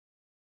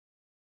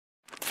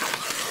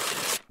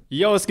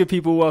Yo, what's good,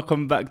 people?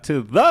 Welcome back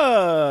to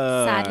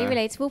the Sadly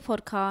Relatable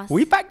podcast.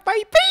 We back,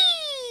 baby!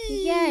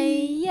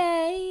 Yay,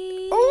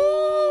 yay.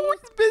 Oh,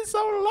 it's been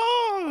so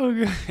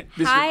long.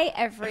 Hi,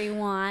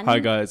 everyone. Hi,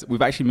 guys.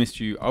 We've actually missed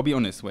you. I'll be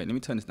honest. Wait, let me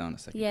turn this down a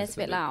second. Yeah, it's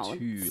a bit loud.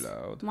 Too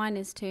loud. Mine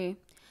is too.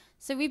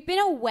 So we've been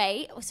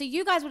away. So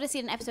you guys would have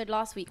seen an episode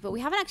last week, but we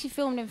haven't actually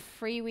filmed in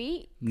 3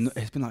 weeks. No,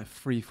 it's been like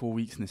 3-4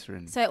 weeks,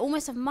 Nisrin. So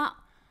almost a month.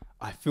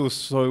 I feel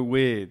so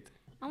weird.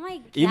 Oh my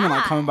God. Even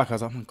like coming back, I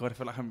was like, oh my God, I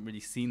feel like I haven't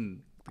really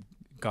seen the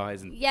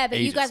guys in Yeah, but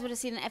ages. you guys would have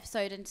seen an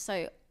episode, and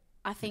so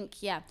I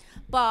think, yeah.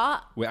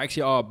 But we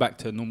actually are back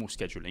to normal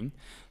scheduling.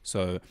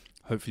 So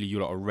hopefully you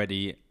lot are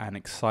ready and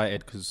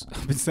excited, because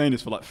I've been saying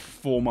this for like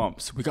 4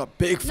 months. We got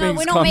big things coming. no,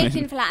 we're not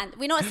making plans.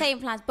 We're not saying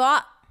plans,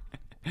 but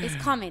it's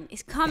coming.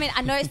 It's coming.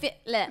 I know it's a bit...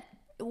 Look,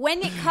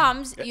 when it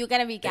comes, you're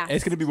going to be gassed.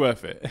 It's going to be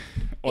worth it.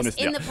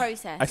 Honestly. It's in the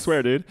process. I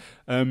swear, dude.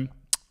 But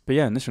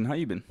yeah, Nisrin, how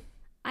you been?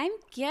 I'm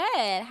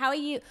good. How are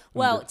you?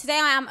 Well, today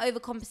I am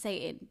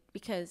overcompensating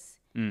because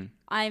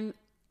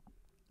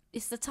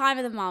it's the time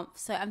of the month,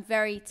 so I'm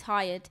very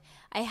tired.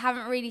 I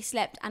haven't really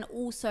slept, and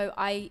also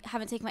I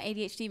haven't taken my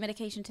ADHD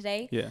medication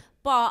today. Yeah.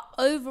 But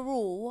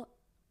overall,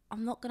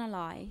 I'm not going to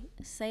lie.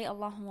 Say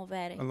Allahumma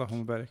barik.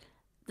 Allahumma barik.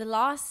 The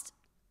last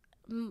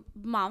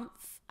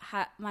month,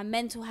 my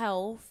mental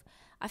health,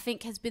 I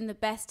think, has been the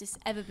best it's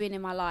ever been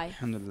in my life.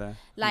 Alhamdulillah.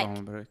 Like,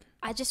 Allahumma barik.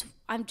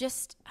 I'm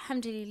just,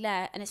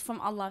 alhamdulillah, and it's from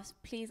Allah.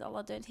 Please,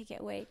 Allah, don't take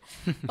it away.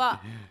 But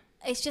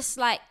it's just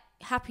like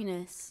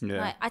happiness.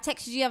 Yeah. Like, I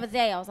texted you the other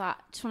day. I was like,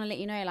 just want to let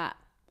you know, like,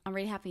 I'm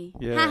really happy.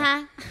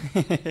 Yeah.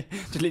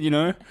 Just let you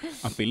know,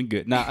 I'm feeling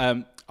good.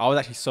 Now, I was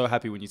actually so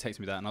happy when you texted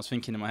me that, and I was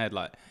thinking in my head,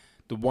 like,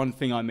 the one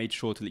thing I made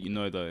sure to let you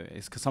know, though,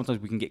 is because sometimes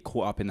we can get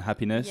caught up in the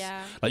happiness.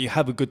 Yeah. Like, you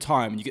have a good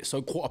time, and you get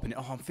so caught up in it.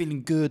 Oh, I'm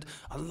feeling good.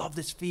 I love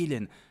this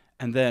feeling.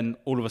 And then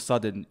all of a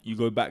sudden, you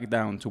go back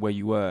down to where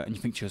you were, and you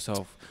think to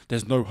yourself,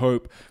 there's no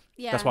hope.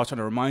 Yeah. That's why I was trying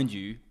to remind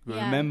you.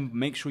 Yeah.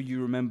 Make sure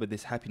you remember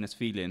this happiness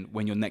feeling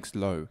when you're next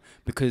low,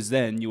 because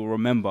then you'll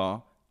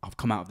remember, I've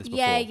come out of this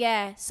before.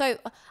 Yeah. So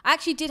I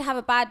actually did have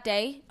a bad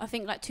day, I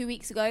think like 2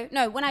 weeks ago.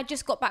 No, when I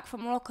just got back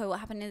from Morocco, what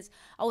happened is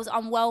I was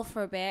unwell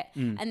for a bit,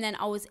 and then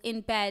I was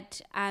in bed,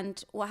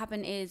 and what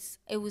happened is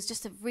it was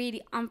just a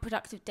really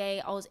unproductive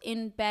day. I was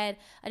in bed.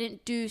 I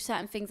didn't do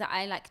certain things that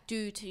I like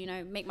do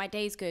to, make my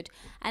days good.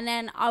 And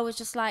then I was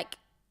just like,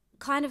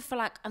 kind of for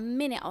like a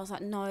minute, I was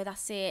like, no,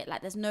 that's it. Like,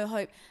 there's no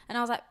hope. And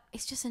I was like,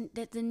 it's just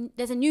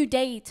there's a new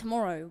day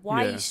tomorrow.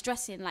 Why are you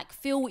stressing? Like,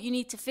 feel what you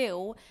need to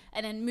feel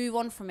and then move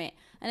on from it.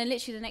 And then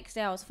literally the next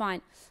day I was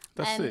fine.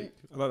 That's sick.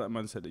 I like that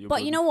mindset that you're But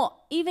building. you know what?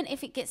 Even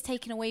if it gets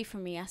taken away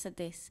from me, I said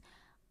this,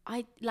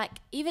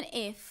 even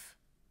if,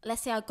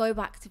 let's say I go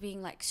back to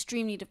being like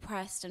extremely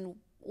depressed and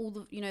all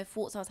the,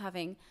 thoughts I was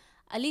having,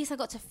 at least I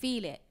got to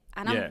feel it.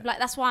 And I'm like,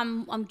 that's why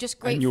I'm just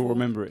grateful. And you'll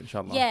remember it,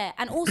 inshallah. Yeah.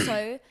 And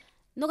also,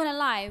 not gonna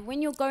lie,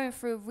 when you're going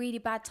through a really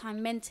bad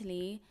time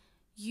mentally,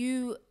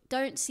 you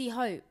don't see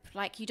hope.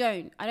 Like, you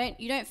don't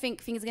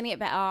think things are gonna get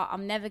better.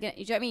 I'm never gonna,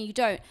 you know what I mean? You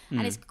don't.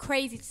 And it's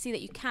crazy to see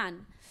that you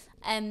can.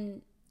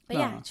 But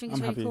yeah, I think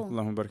it's really cool.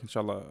 Allahumma barik,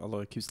 inshallah,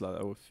 Allah keeps like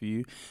that for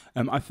you.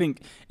 I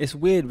think it's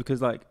weird because,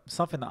 like,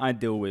 something that I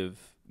deal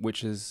with,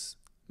 which is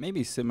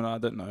maybe similar, I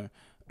don't know,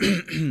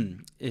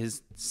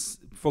 is,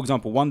 for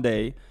example, one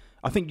day,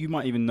 I think you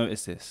might even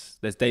notice this.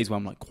 There's days where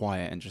I'm like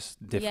quiet and just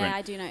different. Yeah,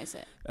 I do notice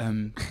it.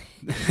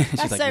 She's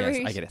That's like, so yes,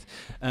 rude. I get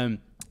it.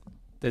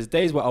 There's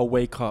days where I'll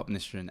wake up,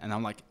 Nisrin, and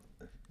I'm like,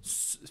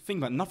 think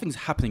about nothing's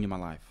happening in my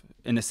life.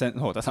 In a sense,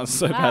 that sounds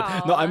so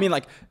bad. No, I mean,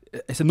 like,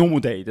 it's a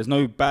normal day. There's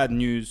no bad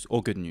news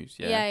or good news.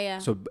 Yeah.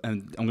 So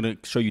I'm going to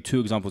show you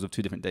 2 examples of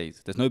 2 different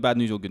days. There's no bad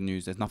news or good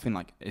news. There's nothing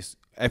like,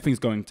 everything's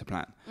going to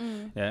plan.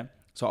 Yeah.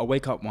 So I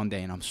wake up one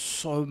day and I'm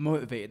so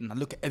motivated, and I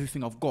look at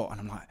everything I've got, and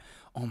I'm like,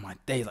 oh my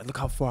days, like, look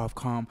how far I've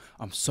come.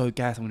 I'm so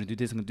gassed. I'm going to do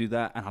this, I'm going to do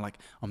that. And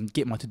I'm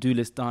getting my to-do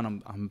list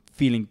done. I'm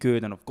feeling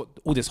good, and I've got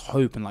all this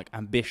hope and like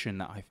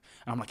ambition and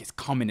I'm like, it's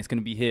coming. It's going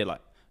to be here.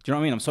 Like, do you know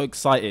what I mean? I'm so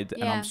excited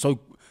and I'm so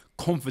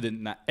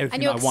confident that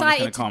everything I want is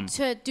going to come. And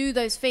you're excited to do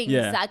those things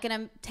that are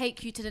going to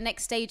take you to the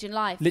next stage in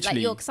life. Literally.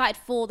 Like, you're excited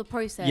for the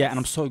process. Yeah, and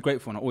I'm so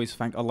grateful, and I always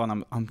thank Allah,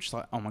 and I'm just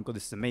like, oh my God,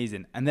 this is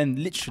amazing. And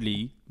then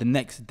literally the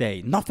next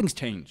day, nothing's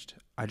changed.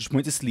 I just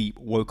went to sleep,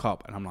 woke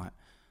up, and I'm like,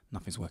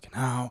 nothing's working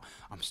out.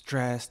 I'm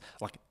stressed.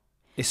 Like,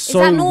 it's so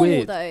weird. Is that normal,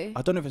 weird. though?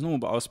 I don't know if it's normal,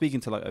 but I was speaking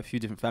to like a few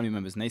different family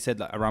members, and they said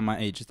like around my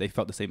age, they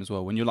felt the same as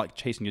well. When you're like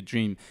chasing your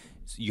dream,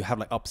 you have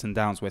like ups and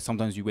downs where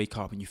sometimes you wake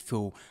up and you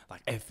feel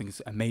like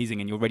everything's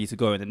amazing and you're ready to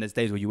go. And then there's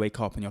days where you wake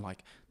up and you're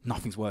like,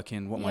 nothing's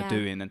working. What am I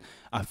doing? And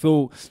I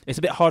feel it's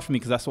a bit hard for me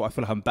because that's what I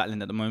feel like I'm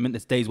battling at the moment.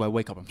 There's days where I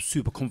wake up, I'm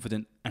super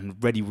confident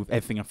and ready with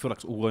everything. I feel like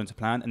it's all going to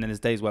plan. And then there's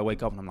days where I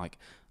wake up and I'm like,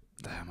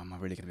 damn, am I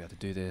really going to be able to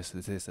do this?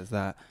 There's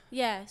that.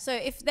 Yeah, so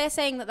if they're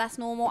saying that that's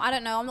normal, I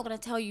don't know. I'm not going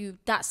to tell you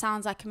that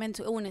sounds like a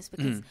mental illness,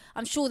 because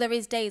I'm sure there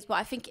is days, but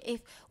I think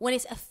when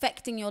it's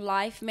affecting your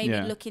life, maybe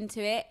look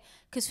into it.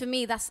 Because for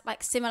me, that's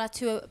like similar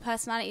to a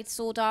personality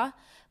disorder.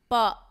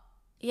 But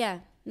yeah,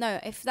 no,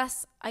 if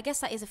that's, I guess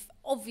that is,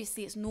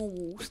 obviously it's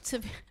normal to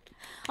be,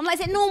 I'm like,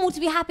 is it normal to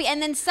be happy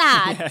and then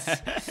sad?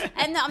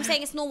 And I'm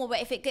saying it's normal,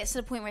 but if it gets to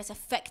the point where it's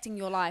affecting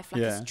your life,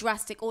 like it's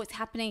drastic or it's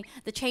happening,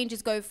 the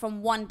changes go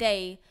from one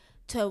day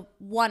to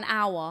 1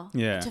 hour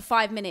to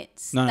 5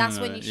 minutes. That's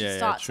when you should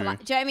start to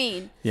like, do you know what I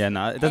mean? Yeah,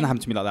 no, it doesn't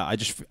happen to me like that.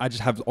 I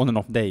just have on and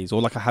off days,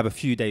 or like I have a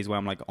few days where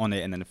I'm like on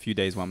it and then a few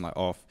days where I'm like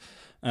off.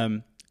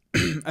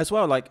 As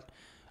well, like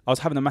I was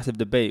having a massive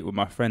debate with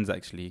my friends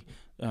actually.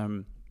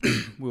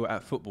 We were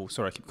at football.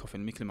 Sorry, I keep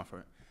coughing. Let me clear my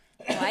throat.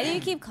 Why do you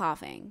keep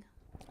coughing?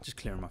 Just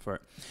clearing my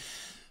throat.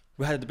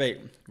 We had a debate.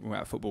 We were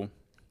at football.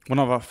 One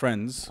of our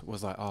friends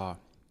was like,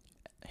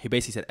 he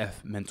basically said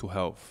F mental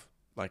health,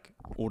 like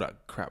all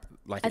that crap.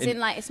 Like as in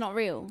like it's not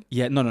real.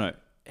 Yeah, no.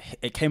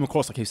 It came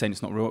across like he was saying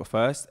it's not real at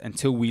first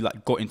until we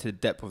like got into the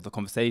depth of the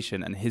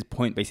conversation, and his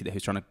point basically that he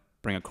was trying to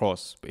bring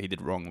across, but he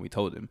did wrong and we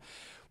told him,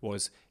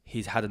 was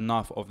he's had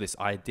enough of this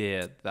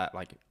idea that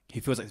like he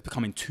feels like it's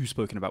becoming too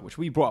spoken about, which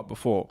we brought up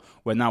before,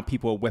 where now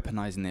people are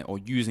weaponizing it or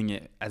using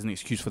it as an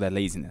excuse for their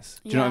laziness.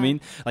 Do you know what I mean?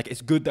 Like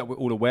it's good that we're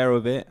all aware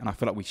of it, and I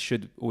feel like we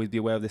should always be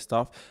aware of this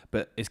stuff,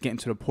 but it's getting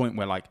to the point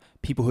where like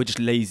people who are just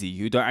lazy,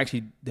 who don't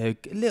actually, they're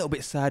a little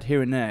bit sad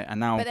here and there, and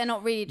now but they're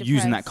not really depressed.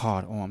 Using that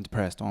card, I'm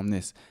depressed, I'm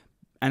this.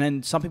 And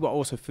then some people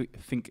also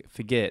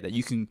forget that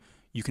you can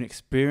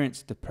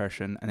experience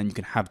depression and then you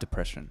can have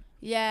depression.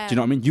 Yeah. Do you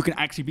know what I mean? You can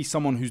actually be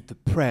someone who's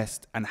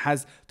depressed and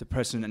has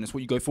depression, and it's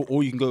what you go for,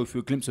 or you can go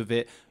through a glimpse of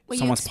it. Well,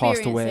 someone's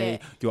passed away,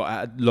 you're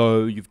at a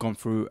low, you've gone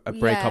through a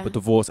breakup, a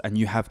divorce, and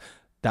you have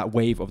that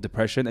wave of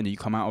depression and you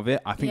come out of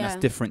it. I think that's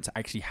different to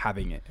actually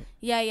having it.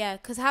 Yeah.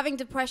 Because having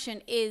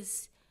depression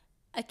is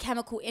a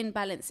chemical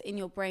imbalance in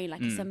your brain.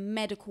 Like it's a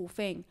medical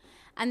thing.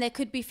 And there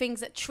could be things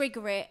that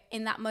trigger it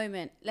in that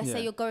moment. Let's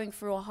say you're going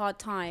through a hard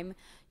time.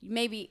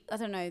 Maybe, I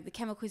don't know, the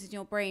chemicals in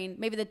your brain,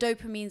 maybe the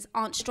dopamines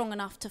aren't strong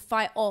enough to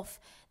fight off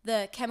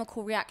the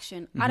chemical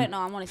reaction. I don't know.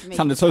 I'm honestly making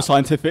Sounded so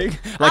scientific.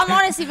 Like, I'm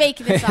honestly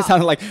making this up. It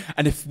sounded like,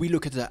 and if we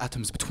look at the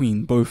atoms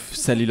between both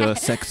cellular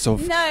sets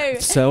of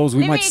cells,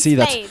 we might see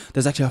that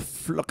there's actually a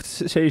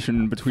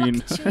fluctuation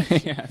between.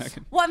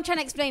 What I'm trying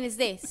to explain is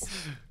this.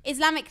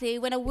 Islamically,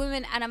 when a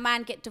woman and a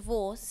man get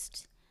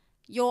divorced,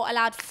 you're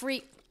allowed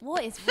free...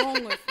 What is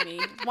wrong with me?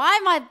 Why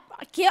am I...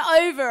 Get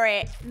over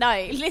it.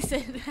 No,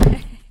 listen.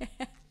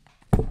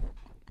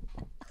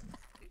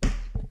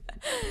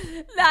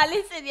 Nah,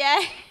 listen, yeah.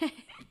 Ew.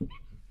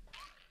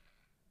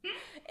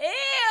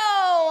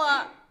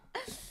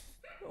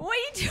 What are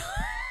you doing?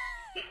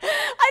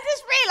 I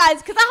just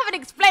realised, because I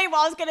haven't explained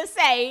what I was going to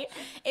say,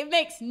 it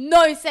makes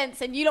no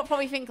sense, and you lot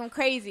probably think I'm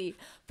crazy.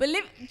 But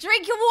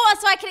drink your water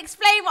so I can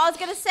explain what I was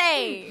going to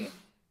say.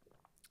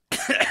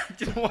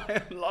 Do you know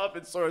why I'm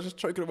laughing? Sorry, I was just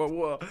choking on my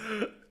water.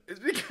 It's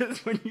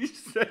because when you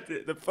said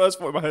it, the first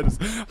thought in my head is,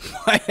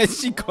 why has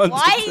she gone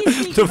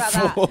to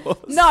divorce?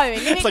 No,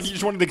 it's like you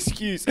just wanted an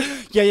excuse.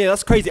 Yeah,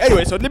 that's crazy.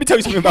 Anyway, so let me tell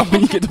you something about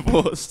when you get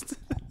divorced.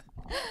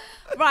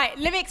 Right,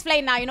 let me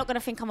explain now. You're not going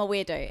to think I'm a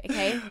weirdo,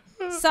 okay?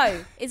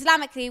 So,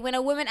 Islamically, when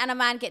a woman and a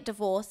man get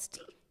divorced,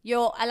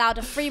 you're allowed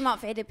a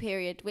 3-month iddah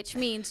period, which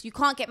means you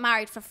can't get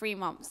married for 3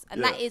 months.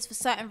 And that is for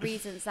certain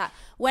reasons, that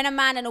when a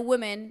man and a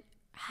woman...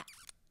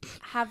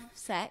 have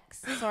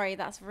sex, sorry,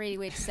 that's really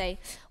weird to say.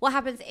 What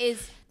happens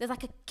is there's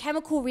like a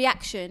chemical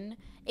reaction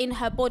in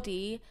her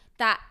body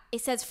that it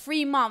says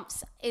 3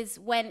 months is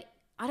when,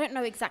 I don't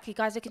know exactly,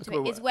 guys, look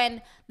into it, is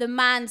when the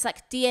man's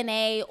like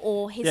DNA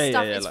or his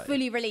stuff is like,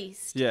 fully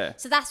released. Yeah.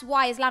 So that's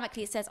why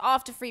Islamically it says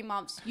after 3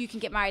 months you can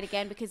get married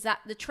again, because that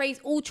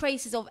all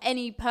traces of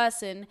any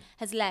person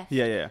has left.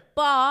 Yeah.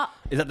 But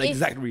is that the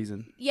exact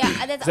reason? Yeah,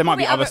 and there might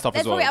be other stuff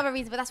as well. There's probably other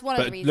reasons, but that's one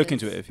of the reasons. Look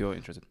into it if you're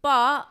interested.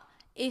 But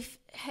if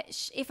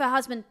her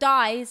husband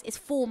dies, it's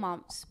 4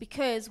 months,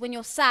 because when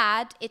you're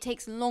sad, it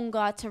takes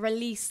longer to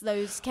release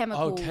those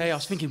chemicals. Okay, I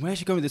was thinking, where's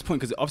she going with this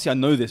point? Because obviously I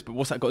know this, but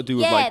what's that got to do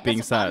with like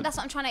being sad? That's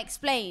what I'm trying to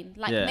explain.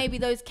 Like maybe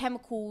those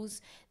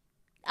chemicals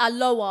are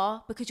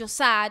lower because you're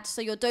sad,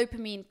 so your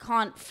dopamine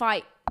can't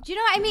fight. Do you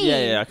know what I mean?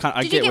 Yeah.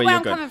 I get where you're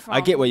going.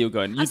 I get where you're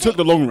going. You took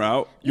the long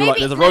route. You're like,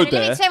 there's a road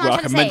there where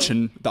I can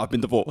mention that I've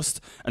been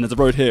divorced, and there's a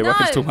road here where I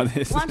can talk about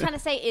this. What I'm trying to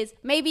say is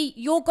maybe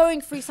you're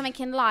going through something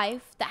in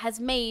life that has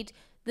made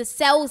the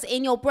cells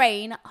in your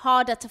brain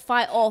harder to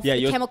fight off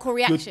the chemical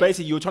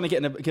reaction. You're trying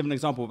to give an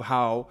example of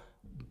how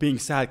being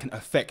sad can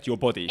affect your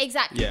body.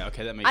 Exactly. Yeah,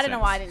 okay, that makes sense. I don't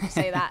know why I didn't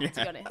say that,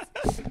 to be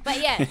honest.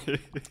 But yeah.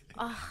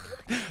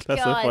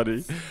 That's so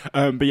funny.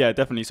 But yeah,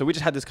 definitely. So we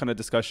just had this kind of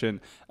discussion,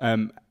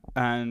 and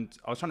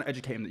I was trying to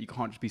educate him that you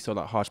can't just be so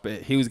like harsh,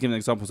 but he was giving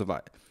examples of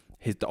like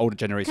the older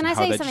generation,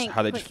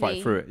 how they just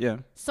fight through it. Yeah.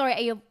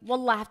 Sorry,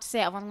 wallah, I have to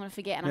say it, otherwise I'm going to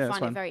forget, and I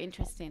find it very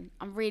interesting.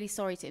 I'm really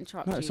sorry to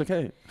interrupt you. No, it's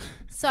okay.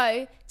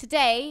 So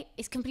today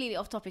is completely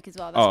off topic as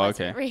well. That's why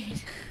okay. I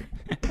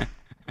read.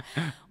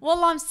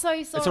 Wallah, I'm so sorry.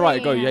 It's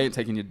alright, go. You ain't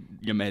taking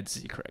your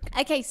meds, you correct.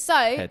 Okay, so.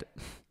 Head.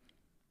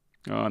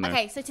 Oh no.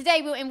 Okay, so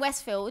today we were in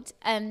Westfield,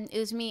 it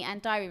was me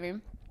and Diary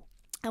Room,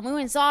 and we were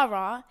in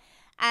Zara,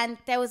 and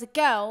there was a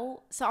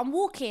girl. So I'm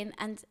walking,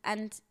 and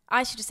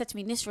Aisha just said to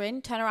me,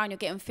 Nisrin, turn around, you're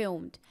getting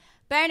filmed.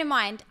 Bearing in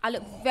mind, I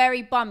look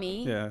very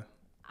bummy. Yeah.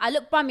 I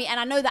look bummy, and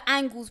I know the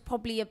angle's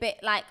probably a bit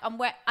like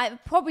I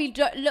probably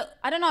don't look.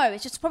 I don't know.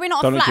 It's just probably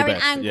not a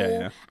flattering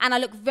angle, and I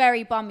look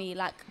very bummy.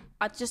 Like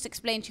I just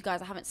explained to you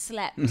guys, I haven't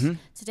slept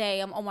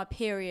today. I'm on my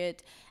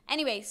period.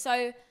 Anyway,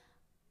 so.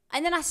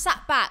 And then I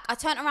sat back, I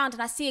turned around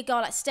and I see a girl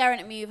like staring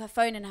at me with her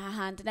phone in her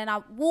hand. And then I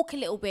walk a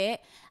little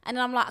bit and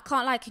then I'm like, I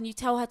can't lie, can you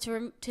tell her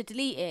to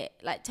delete it?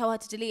 Like tell her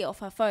to delete it off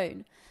her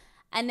phone.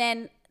 And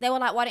then they were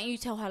like, why don't you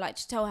tell her? Like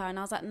just tell her. And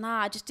I was like,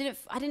 nah, I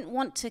didn't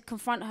want to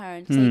confront her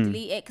and say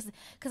delete it.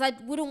 Cause I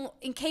wouldn't,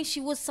 in case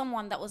she was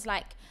someone that was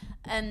like,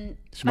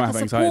 she might have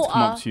anxiety to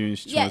come up to you and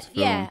she tries to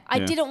film. I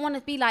didn't want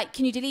to be like,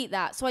 can you delete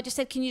that? So I just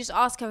said, can you just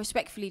ask her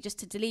respectfully just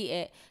to delete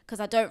it? Cause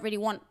I don't really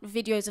want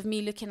videos of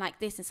me looking like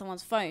this in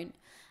someone's phone.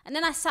 And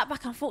then I sat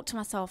back and thought to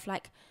myself,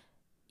 like,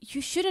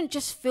 you shouldn't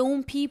just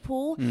film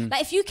people.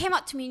 Like, if you came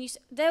up to me and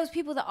there was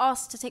people that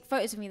asked to take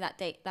photos of me that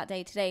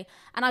day today,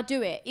 and I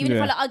do it, even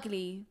if I look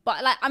ugly.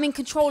 But like, I'm in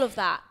control of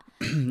that.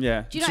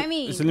 Yeah. Do you know what I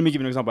mean? So let me give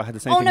you an example. I had the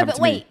same thing happen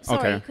to me. Oh no, but wait,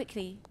 sorry,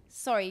 quickly.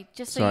 Sorry,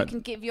 just so you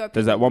can give your opinion.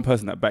 There's that one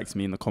person that backs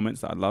me in the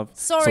comments that I love.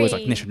 Sorry. So always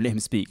like, Nisha, let him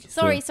speak.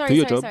 Sorry. Do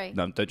your job.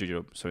 No, don't do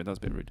your job. Sorry, that was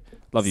a bit rude.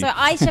 Love you. So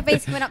Aisha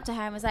basically went up to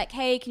her and was like,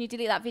 hey, can you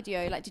delete that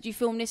video? Like, did you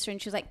film Nisha?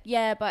 And she was like,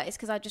 yeah, but it's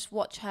because I just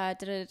watch her,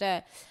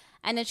 da-da-da-da.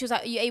 And then she was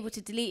like, are you able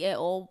to delete it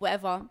or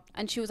whatever?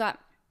 And she was like,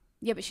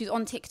 yeah, but she's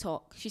on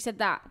TikTok. She said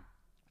that.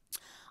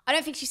 I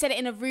don't think she said it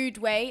in a rude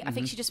way. I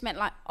think she just meant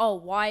like, oh,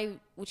 why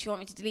would she want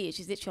me to delete it?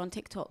 She's literally on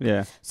TikTok.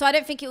 Yeah. So I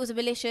don't think it was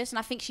malicious. And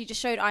I think she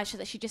just showed Aisha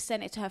that she just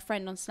sent it to her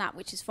friend on Snap,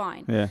 which is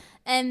fine. Yeah.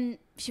 And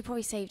she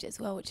probably saved it as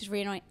well, which is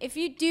really annoying. If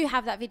you do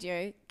have that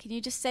video, can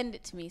you just send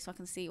it to me so I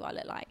can see what I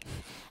look like?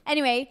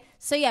 Anyway,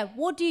 so yeah,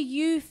 what do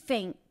you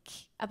think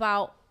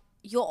about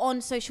you're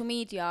on social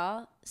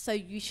media, so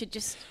you should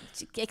just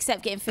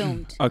accept getting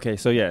filmed? Okay,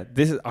 so yeah,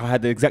 I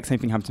had the exact same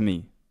thing happen to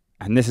me.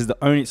 And this is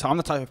so I'm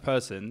the type of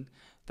person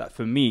that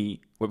for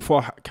me,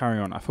 before I carry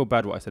on, I feel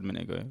bad what I said a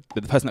minute ago.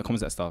 But the person that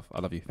comments that stuff,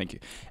 I love you, thank you.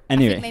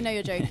 Anyway. I think they know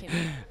you're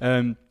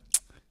joking.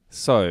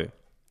 So,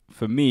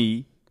 for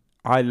me,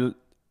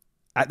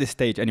 at this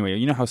stage anyway,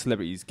 you know how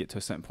celebrities get to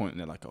a certain point and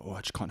they're like, oh,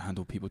 I just can't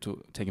handle people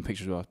taking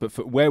pictures of us. But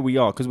for where we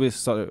are, because we're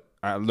so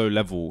at a low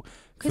level.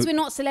 Because we're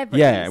not celebrities.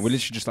 Yeah, we're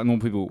literally just like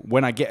normal people.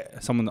 When I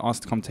get someone that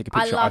asks to come take a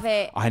picture, I love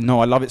it. I know,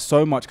 I love it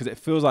so much because it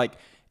feels like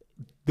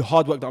the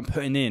hard work that I'm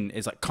putting in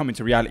is like coming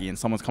to reality and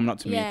someone's coming up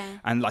to me.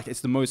 And like,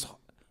 it's the most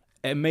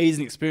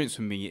amazing experience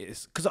for me.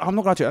 It's because I'm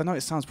not gonna lie, I know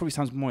it probably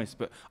sounds moist,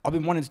 but I've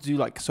been wanting to do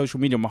like social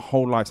media my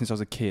whole life since I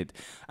was a kid.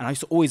 And I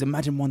used to always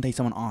imagine one day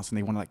someone asks and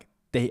they want to like,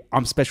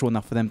 I'm special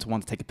enough for them to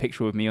want to take a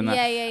picture with me on that.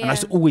 And I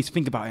used to always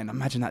think about it and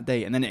imagine that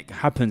day. And then it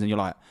happens and you're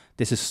like,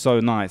 this is so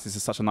nice. This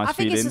is such a nice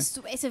feeling. I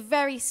think it's a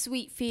very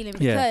sweet feeling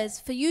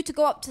because for you to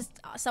go up to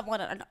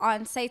someone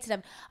and say to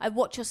them, I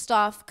watch your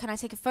stuff, can I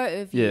take a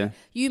photo of you?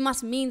 You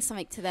must mean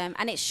something to them.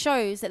 And it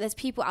shows that there's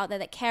people out there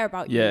that care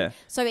about you.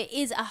 So it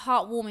is a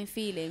heartwarming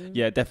feeling.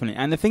 Yeah, definitely.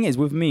 And the thing is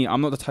with me,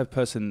 I'm not the type of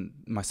person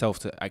myself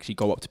to actually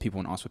go up to people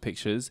and ask for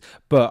pictures.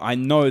 But I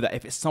know that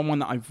if it's someone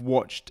that I've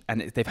watched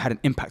and they've had an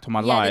impact on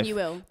my life,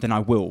 then I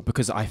will,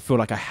 because I feel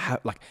like I have,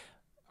 like,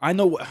 I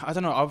know, I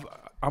don't know,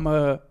 I'm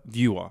a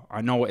viewer.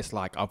 I know what it's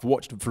like. I've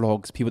watched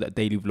vlogs, people that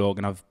daily vlog,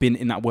 and I've been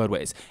in that world where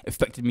it's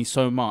affected me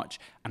so much,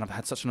 and I've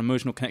had such an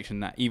emotional connection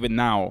that even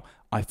now,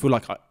 I feel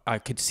like I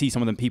could see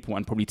some of them people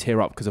and probably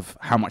tear up because of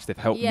how much they've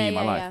helped me in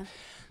my life.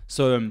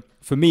 So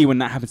for me, when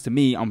that happens to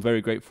me, I'm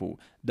very grateful.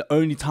 The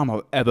only time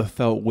I've ever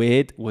felt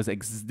weird was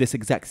this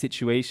exact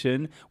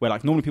situation where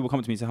like normally people come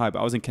up to me and say hi, but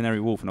I was in Canary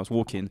Wharf and I was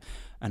walking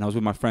and I was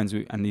with my friends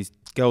and these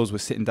girls were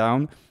sitting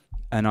down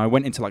and I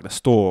went into like the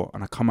store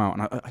and I come out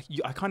and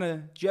I kind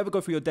of, do you ever go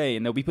through your day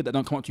and there'll be people that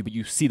don't come up to you, but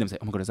you see them say,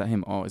 oh my God, is that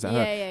him? Oh, is that her?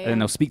 And then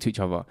they'll speak to each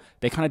other.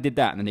 They kind of did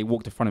that and then they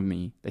walked in front of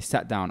me. They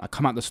sat down. I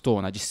come out the store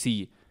and I just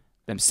see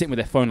them sitting with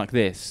their phone like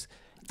this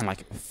and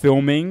like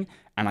filming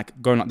and like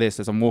going like this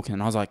as I'm walking.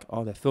 And I was like,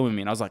 oh, they're filming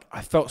me. And I was like,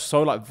 I felt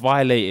so like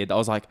violated. I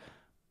was like,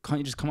 can't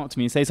you just come up to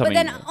me and say something?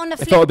 But then on the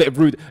flip, it felt a bit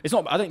rude. It's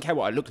not, I don't care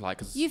what I look like.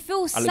 Cause you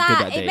feel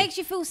sad. It makes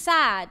you feel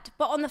sad.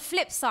 But on the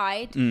flip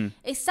side,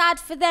 it's sad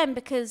for them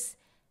because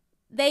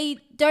they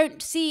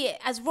don't see it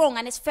as wrong,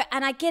 and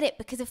and I get it,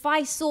 because if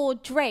I saw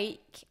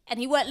Drake and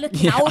he weren't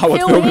looking, I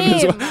would film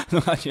him.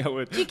 No, actually, I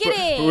would. Do you get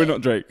it? But we're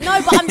not Drake.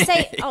 No, but I'm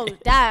saying, oh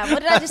damn,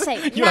 what did I just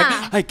say? You're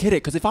like, I get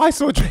it, because if I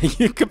saw Drake,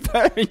 you're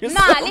comparing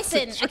yourself. Nah,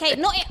 listen,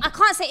 okay, I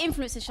can't say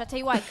influencers. Should I tell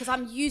you why? Because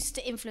I'm used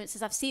to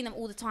influencers. I've seen them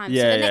all the time. So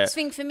the next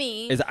thing for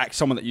me is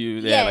someone that you,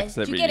 like,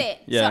 do you get it?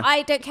 Yeah. So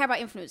I don't care about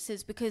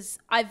influencers because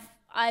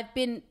I've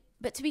been.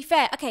 But to be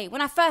fair, okay, when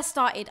I first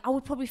started, I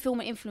would probably film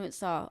an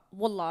influencer.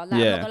 Wallah, like, I'm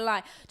not gonna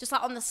lie. Just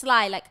like on the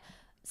sly, like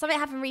something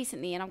happened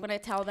recently and I'm gonna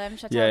tell them.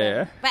 Should I tell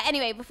them? But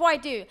anyway, before I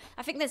do,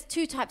 I think there's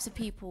two types of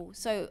people.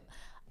 So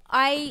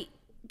I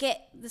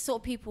get the sort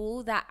of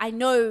people that I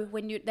know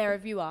when they're a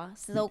viewer.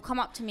 So they'll come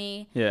up to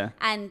me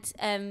and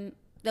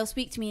they'll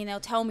speak to me and they'll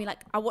tell me, like,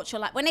 I watch your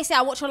live. When they say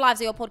I watch your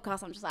lives or your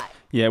podcast, I'm just like,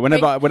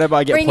 whenever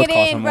I get a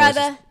podcast, I'm brother.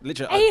 Just,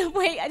 literally. Hey,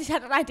 wait, I just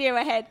had an idea in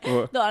my head.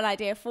 What? Not an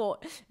idea,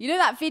 thought. You know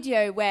that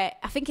video where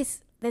I think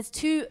there's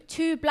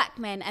two black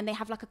men and they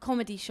have like a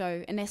comedy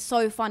show and they're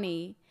so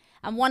funny.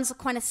 and one's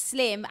kind of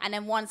slim, and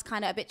then one's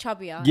kind of a bit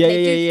chubbier. Yeah,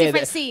 they do yeah.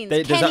 different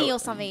scenes. Kenny or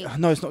something.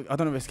 No, it's not. I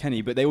don't know if it's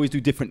Kenny, but they always do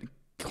different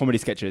comedy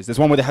sketches. There's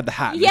one where they had the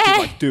hat. And Yeah. they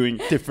keep, like doing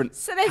different.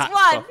 So there's hat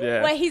one stuff,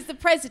 yeah. where he's the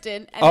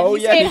president, and Oh, then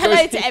he's yeah, saying he hello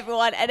goes- to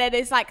everyone, and then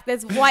it's like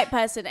there's white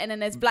person, and then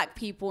there's black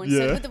people, and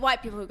so Yeah. with the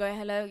white people who go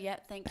hello, yeah,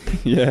 thank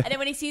you. Yeah. And then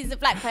when he sees the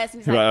black person,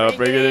 he's Right, like, I'll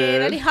bring it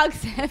in. and he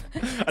hugs them.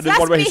 And there's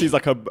one where he sees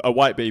like a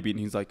white baby and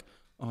he's like,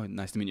 oh,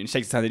 nice to meet you. And he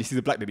shakes his hand and he sees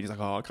a black baby and he's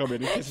like, oh, come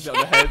in. And kisses it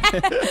on the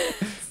head.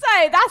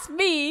 So that's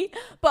me,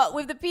 but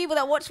with the people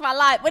that watch my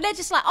live, when they're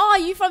just like, "Oh, are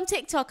you from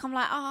TikTok?" I'm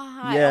like, "Oh,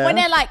 hi." Yeah. And when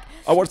they're like,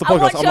 I watch the "I podcast.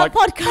 watch I'm your like,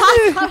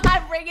 podcast," I'm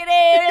like, "Bring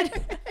it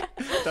in."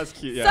 That's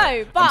cute.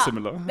 Yeah. So, but I'm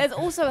similar. there's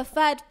also a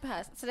third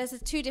person. So there's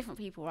two different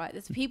people, right?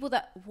 There's people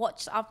that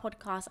watch our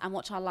podcast and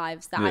watch our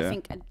lives that I Yeah.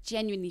 think are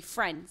genuinely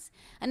friends,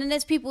 and then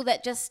there's people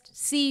that just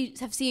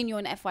have seen you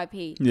on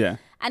FYP. Yeah.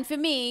 And for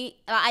me,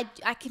 I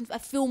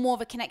feel more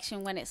of a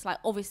connection when it's like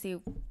obviously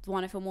the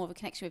one I feel more of a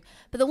connection with.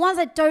 But the ones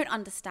I don't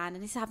understand,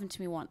 and this happened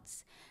to me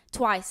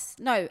twice.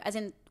 No, as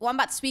in what I'm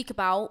about to speak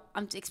about,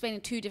 I'm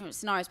explaining two different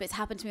scenarios, but it's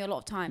happened to me a lot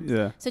of times.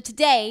 Yeah. So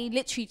today,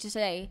 literally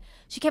today,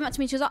 she came up to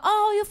me and she was like,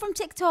 "Oh, you're from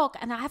TikTok,"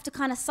 and I have to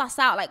kind of suss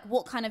out like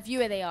what kind of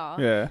viewer they are.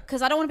 Yeah.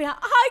 Because I don't want to be like,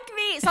 "Hug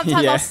me."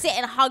 Sometimes Yeah. I'll sit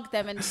and hug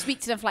them and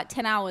speak to them for like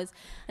 10 hours.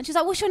 And she was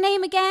like, "What's your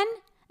name again?"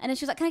 And then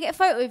she was like, "Can I get a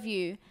photo of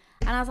you?"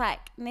 And I was like,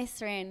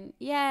 "Nisrin,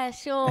 yeah,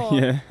 sure."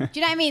 Yeah. Do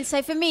you know what I mean?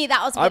 So for me,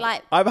 that was a bit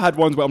like, I've had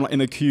ones where I'm like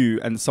in a queue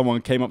and someone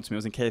came up to me. I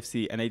was in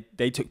KFC and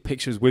they took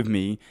pictures with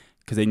me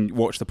because they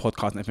watched the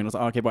podcast and everything. I was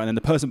like, oh, okay, but and then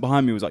the person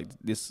behind me was like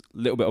this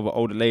little bit of an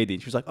older lady.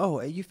 And she was like, "Oh,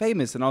 are you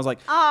famous?" And I was like,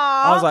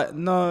 I was like,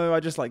 "No, I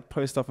just like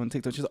post stuff on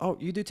TikTok." She's like, "Oh,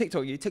 you do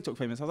TikTok? You're TikTok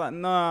famous?" I was like,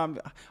 "No,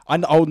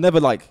 I'll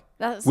never like.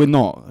 We're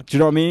not." Do you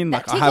know what I mean?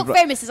 Like, TikTok I have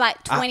famous is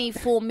like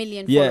 24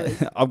 million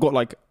followers. yeah, I've got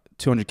like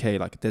 200k.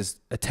 Like, there's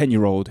a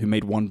 10-year-old who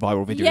made one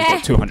viral video. Yeah.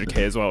 He's got 200k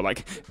as well.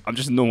 Like, I'm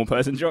just a normal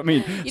person. Do you know what I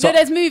mean? You know,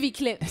 there's movie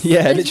clips.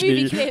 Yeah, There's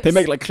literally. movie clips. They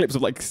make like clips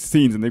of like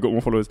scenes and they've got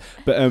more followers.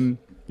 But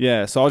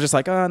yeah, so I was just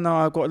like, "Oh no,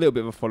 I've got a little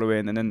bit of a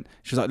following." And then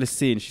she was like, "Let's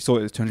see." And she saw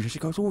it was 200. She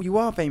goes, "Oh, you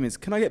are famous.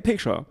 Can I get a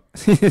picture?"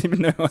 She didn't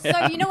even know who I So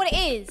am. you know what it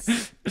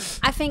is?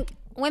 I think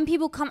when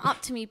people come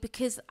up to me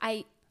because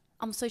I'm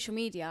on social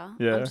media,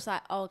 Yeah. I'm just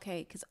like, "Oh,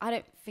 okay," because I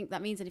don't think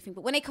that means anything.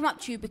 But when they come up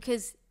to you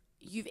because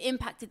you've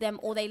impacted them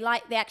or they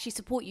actually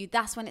support you,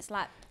 that's when it's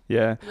like,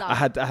 Yeah, love.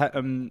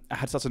 I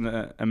had such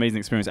an amazing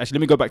experience. Actually,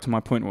 let me go back to my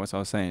point. What I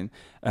was saying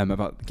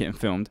about getting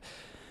filmed.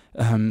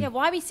 yeah,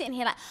 why are we sitting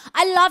here like,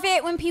 I love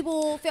it when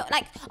people feel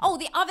like, oh,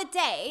 the other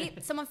day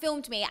someone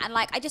filmed me and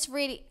like I just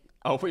really,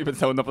 Oh, I thought you were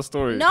telling another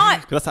story. No.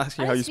 'Cause that's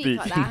actually I how don't you speak speak.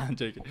 like that. I'm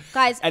joking.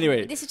 guys,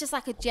 Anyway. this is just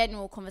like a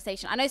general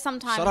conversation. I know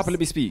sometimes Shut up and let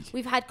me speak.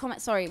 we've had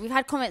comments where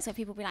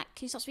people be like,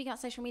 "Can you stop speaking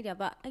about social media?"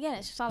 But again,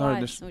 it's just our No,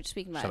 lives listen- and we're just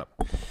speaking about Shut it.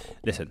 up.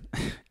 Listen.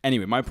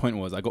 Anyway, my point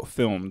was I got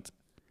filmed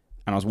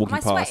and I was walking Am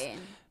I past. sweating?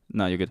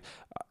 No, you're good.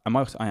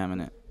 I am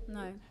in it.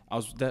 No. I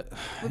was there.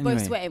 We're Anyway,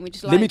 both sweating, we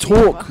just Let me lied to each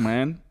other. talk,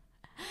 man.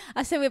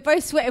 I said we're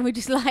both sweating, we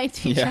just lied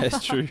to each Yeah, other.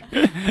 it's true.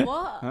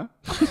 What?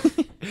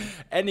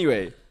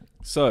 Anyway,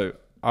 so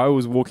I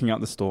was walking out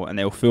the store and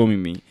they were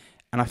filming me,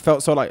 and I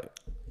felt so like,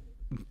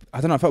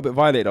 I don't know, I felt a bit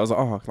violated. I was like,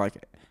 oh,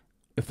 like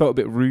it felt a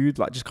bit rude.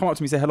 Like, just come up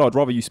to me, say hello. I'd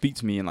rather you speak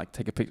to me and like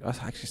take a picture. I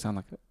actually sound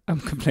like I'm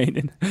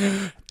complaining.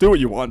 Do what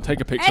you want. Take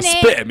a picture. Innit?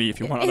 Spit at me if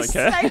you want. I don't It's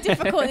care. so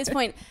difficult at this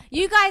point.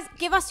 You guys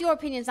give us your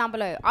opinions down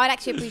below. I'd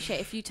actually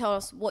appreciate if you tell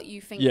us what you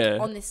think Yeah.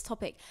 on this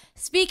topic.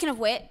 Speaking of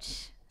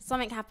which,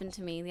 something happened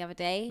to me the other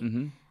day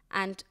Mm-hmm.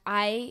 and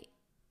I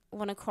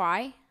want to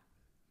cry.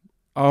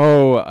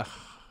 Oh,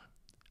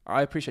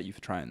 I appreciate you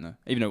for trying though.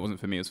 Even though it wasn't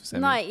for me, it was for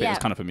Sammy. No, But it yeah. was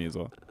kind of for me as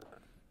well.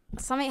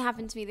 Something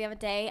happened to me the other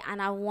day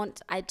and I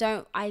want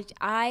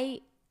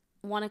to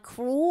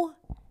crawl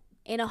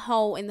in a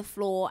hole in the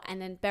floor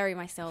and then bury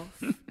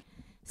myself.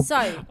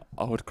 So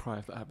I would cry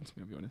if that happened to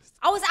me, I'll be honest.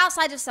 I was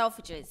outside of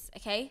Selfridges,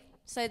 okay?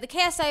 So the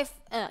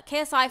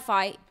KSI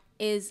fight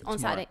is on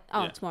Tomorrow. Saturday.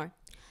 Oh, Yeah. tomorrow.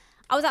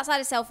 I was outside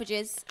of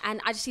Selfridges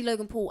and I just see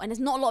Logan Paul and there's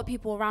not a lot of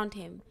people around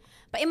him.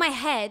 But in my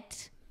head,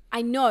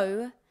 I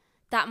know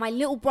that my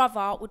little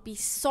brother would be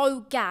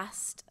so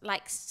gassed,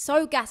 like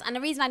so gassed. And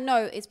the reason I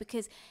know is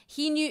because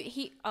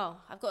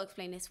I've got to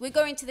explain this. We're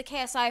going to the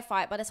KSI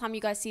fight. By the time you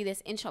guys see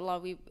this,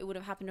 inshallah, it would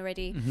have happened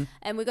already. Mm-hmm.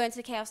 And we're going to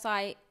the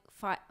KSI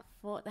fight.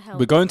 What the hell?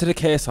 We're going to the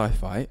KSI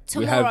fight.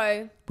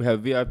 Tomorrow. We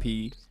have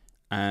VIP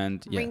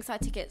and yeah.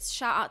 Ringside tickets.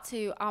 Shout out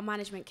to our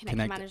management, Connect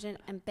Management,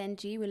 and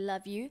Benji. We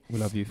love you. We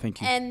love you. Thank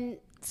you.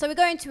 So we're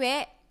going to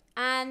it,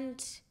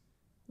 and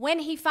when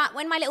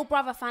my little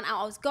brother found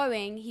out I was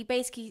going, he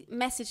basically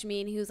messaged me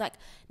and he was like,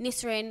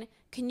 "Nisrin,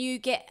 can you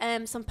get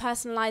some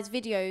personalized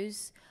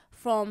videos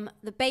from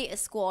the beta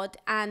squad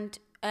and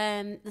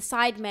the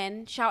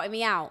sidemen shouting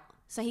me out?"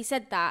 So he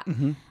said that,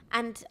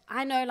 and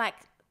I know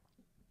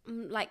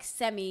like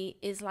Semi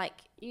is like,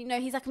 you know,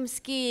 he's like I'm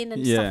skiing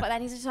and stuff like that.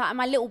 And he's just like, and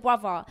my little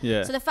brother.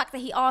 Yeah. So the fact that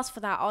he asked for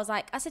that,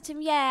 I said to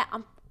him, yeah, I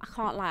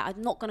can't lie,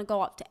 I'm not gonna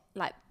go up to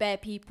like bare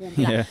people and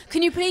be like,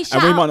 can you please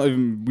shout and out?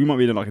 we might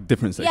be in like a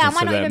different section. Yeah, I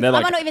might to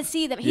not even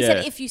see them. He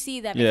said if you see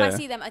them. If I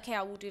see them, okay,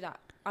 I will do that.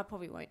 I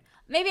probably won't.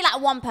 Maybe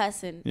like one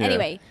person. Yeah.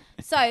 Anyway,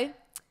 so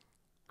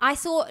I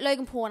saw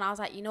Logan Paul and I was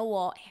like, you know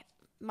what?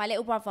 My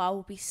little brother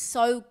will be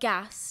so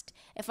gassed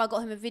if I got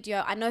him a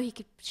video. I know he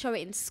could show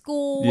it in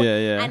school. Yeah,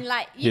 yeah. And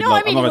like, He'd you know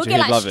what I mean? I'm He'll not get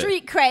gonna- like he'd love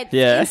street cred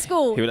Yeah, in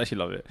school. he would actually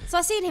love it. So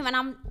I seen him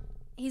and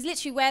he's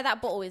literally where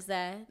that bottle is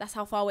there. That's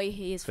how far away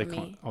he is They from me.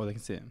 can't. Oh, they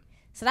can see him.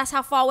 So that's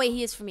how far away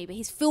he is from me. But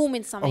he's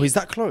filming something. Oh, he's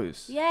that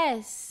close?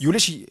 Yes. You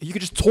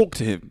could just talk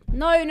to him.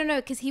 No,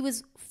 because he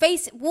was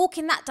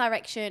walking that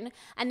direction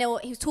and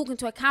he was talking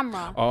to a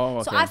camera. Oh,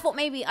 okay. So I thought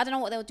maybe, I don't know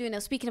what they were doing. They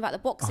were speaking about the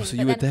boxing. Oh, so but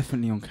you were then,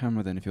 definitely on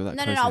camera then if you're that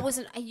close. No, I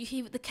wasn't.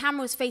 The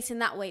camera was facing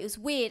that way. It was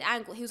weird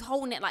angle. He was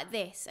holding it like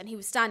this and he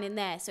was standing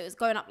there. So it was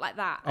going up like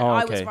that. And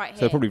I was right here.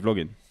 So they're probably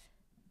vlogging.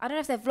 I don't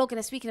know if they're vlogging.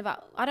 They're speaking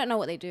about, I don't know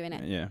what they do in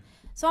it. Yeah.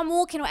 So I'm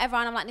walking or whatever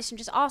and I'm like, listen,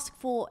 just ask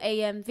for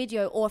a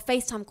video or a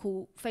FaceTime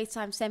call,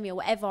 FaceTime send me or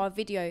whatever, a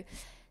video.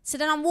 So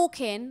then I'm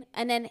walking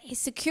and then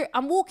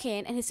I'm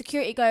walking and his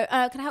security go,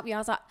 can I help you? I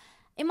was like,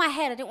 in my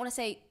head, I didn't want to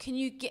say,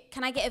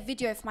 can I get a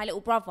video for my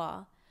little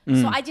brother?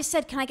 So I just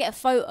said, can I get a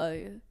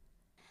photo?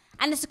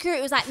 And the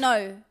security was like,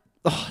 no.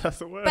 Oh, that's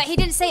the worst. But he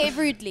didn't say it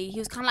rudely. He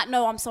was kind of like,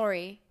 no, I'm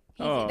sorry.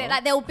 They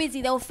were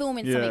busy. They were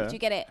filming something. Do you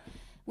get it?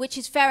 Which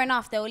is fair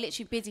enough. They were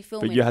literally busy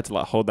filming. But you had to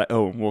like hold that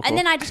and walk and off.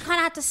 then I just kind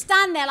of had to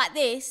stand there like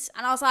this.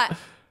 And I was like,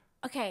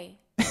 okay.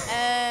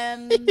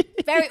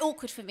 Very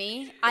awkward for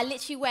me. I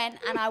literally went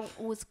and I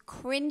was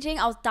cringing.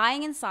 I was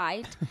dying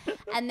inside.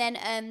 And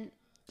then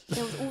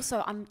there was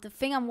also, the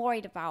thing I'm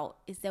worried about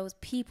is there was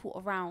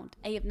people around.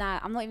 I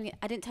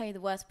didn't tell you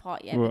the worst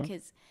part yet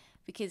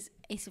because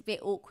it's a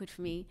bit awkward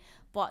for me.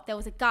 But there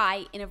was a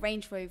guy in a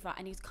Range Rover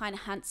and he was kind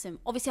of handsome.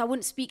 Obviously, I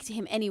wouldn't speak to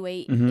him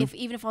anyway, even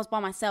if I was by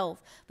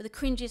myself. But the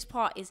cringiest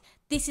part is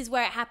this is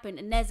where it happened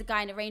and there's a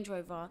guy in a Range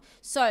Rover.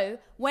 So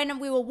when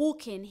we were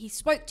walking, he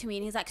spoke to me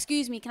and he's like,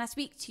 excuse me, can I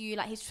speak to you?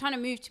 Like he's trying to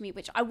move to me,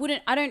 which I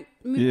don't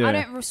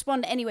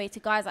respond anyway to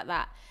guys like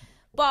that.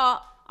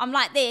 But I'm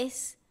like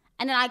this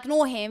and then I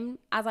ignore him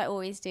as I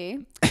always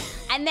do.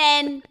 And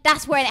then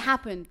that's when it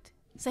happened.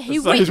 So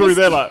he's already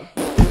there like...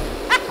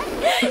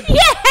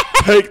 yeah.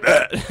 Take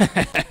that.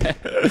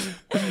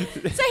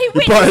 So he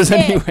witnessed it,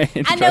 anyway,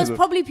 and there was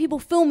probably people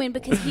filming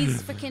because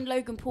he's freaking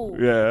Logan Paul.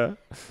 Yeah.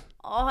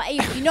 Oh,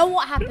 you know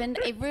what happened?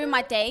 It ruined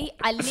my day.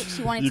 I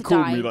literally wanted to die. You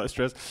called me like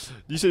stressed.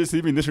 You should have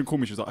seen me. This one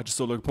called me. She was like, I just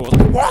saw Logan Paul. I was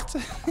like, what?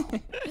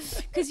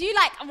 Because you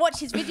like watch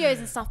his videos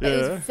and stuff, but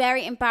it was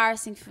very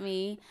embarrassing for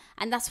me,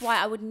 and that's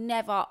why I would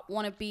never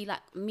want to be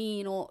like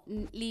mean or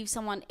leave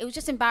someone. It was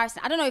just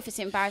embarrassing. I don't know if it's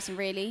embarrassing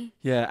really.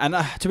 Yeah, and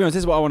to be honest,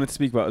 this is what I wanted to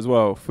speak about as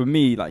well. For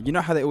me, like you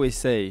know how they always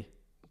say,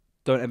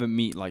 don't ever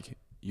meet like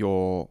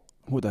your.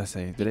 What did I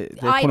say? They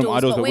call them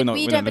idols, but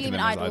we don't believe in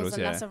idols,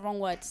 and that's a wrong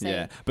word to say.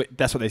 Yeah, but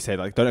that's what they say.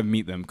 Like, don't ever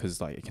meet them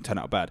because like it can turn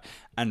out bad.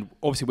 And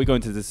obviously, we're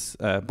going to this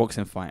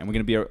boxing fight, and we're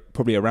going to be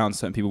probably around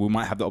certain people. We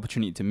might have the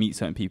opportunity to meet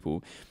certain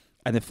people.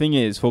 And the thing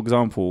is, for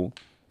example,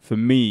 for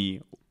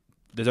me,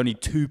 there's only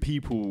 2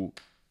 people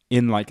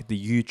in like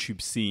the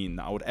YouTube scene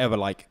that I would ever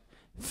like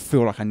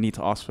feel like I need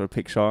to ask for a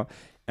picture,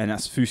 and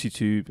that's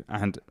FusiTube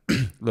and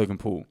Logan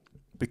Paul,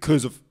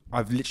 because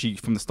I've literally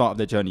from the start of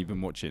their journey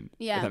been watching.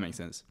 Yeah, if that makes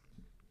sense.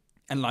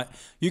 And like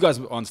you guys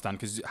will understand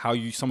because how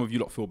some of you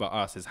lot feel about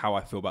us is how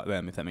I feel about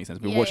them, if that makes sense.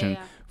 We're watching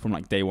from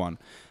like day one,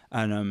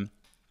 and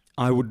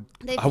I wouldn't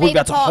be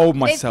able to hold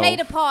myself. They've played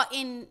a part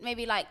in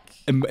maybe like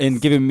in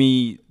giving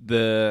me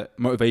the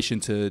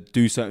motivation to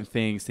do certain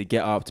things, to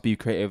get up, to be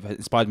creative.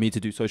 Inspired me to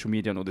do social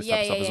media and all this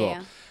type of stuff as well.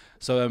 Yeah.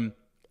 So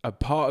a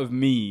part of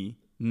me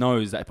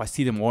knows that if I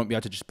see them, I won't be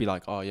able to just be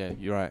like, oh yeah,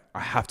 you're right.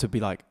 I have to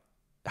be like,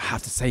 I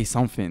have to say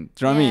something.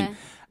 Do you know what I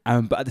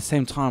mean? But at the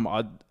same time,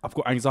 I've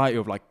got anxiety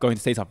of like going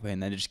to say something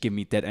and then it just give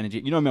me dead energy.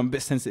 You know what I mean? I'm a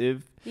bit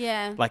sensitive.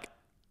 Yeah. Like,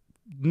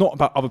 not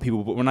about other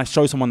people, but when I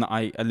show someone that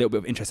a little bit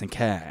of interest and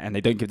care and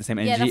they don't give the same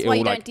energy. Yeah, that's why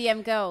you don't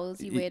DM girls,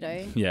 you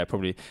weirdo. Yeah,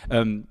 probably.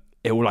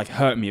 It will like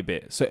hurt me a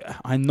bit. So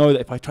I know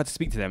that if I try to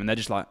speak to them and they're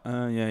just like,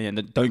 and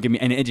they don't give me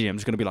any energy, I'm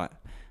just going to be like,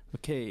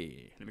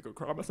 okay, let me go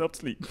cry myself to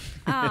sleep.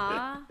 We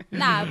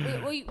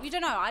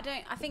don't know.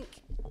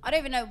 I don't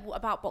even know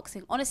about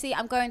boxing. Honestly,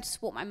 I'm going to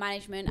support my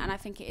management and I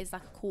think it is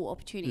like a cool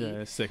opportunity.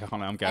 Yeah, it's sick. I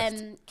can't lie, I'm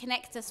gassed.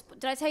 Connect us.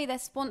 Did I tell you they're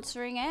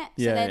sponsoring it?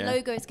 So their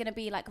logo is going to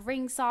be like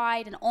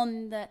ringside and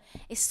on the...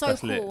 It's so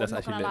that's cool, lit. That's I'm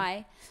not going to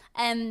lie.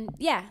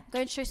 Go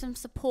and show some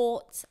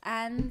support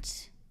and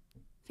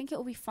I think it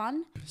will be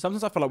fun.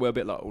 Sometimes I feel like we're a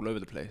bit like all over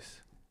the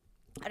place.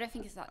 I don't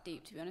think it's that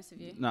deep, to be honest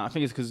with you. No, I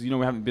think it's because, we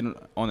haven't been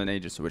on in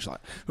ages, so we're just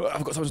like, oh,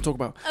 I've got something to talk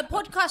about. A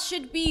podcast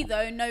should be,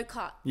 though, no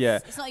cut. Yeah.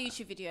 It's not a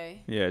YouTube video.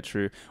 Yeah,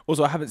 true.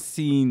 Also, I haven't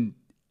seen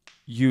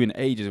you in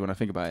ages when I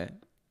think about it.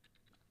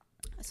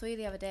 I saw you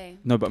the other day.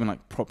 No, but I mean,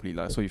 like, properly.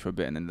 Like, I saw you for a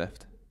bit and then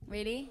left.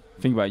 Really?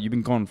 Think about it. You've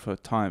been gone for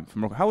time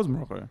from Morocco. How was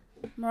Morocco?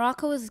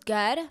 Morocco was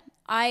good.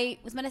 I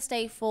was meant to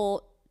stay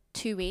for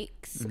 2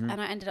 weeks,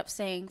 and I ended up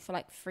staying for,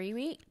 like, 3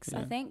 weeks,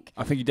 I think.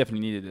 I think you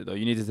definitely needed it, though.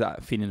 You needed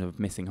that feeling of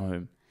missing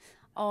home.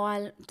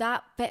 Oh,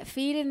 that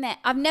feeling there.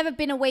 I've never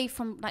been away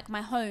from like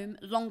my home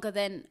longer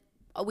than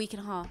a week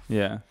and a half.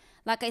 Yeah.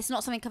 Like, it's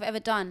not something I've ever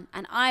done.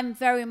 And I'm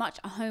very much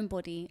a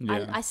homebody.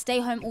 Yeah. I stay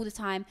home all the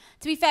time.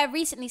 To be fair,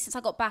 recently, since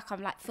I got back,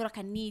 I'm like, feel like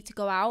I need to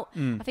go out.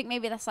 I think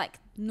maybe that's like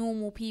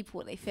normal people,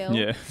 what they feel.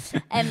 Yeah.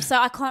 So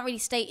I can't really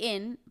stay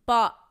in.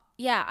 But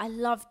yeah, I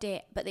loved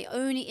it. But the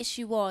only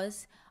issue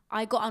was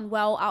I got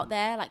unwell out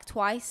there like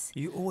twice.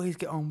 You always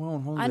get unwell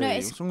on holiday. I know.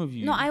 What's wrong with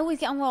you? No, I always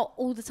get unwell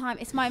all the time.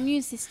 It's my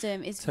immune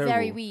system is Terrible.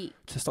 very weak.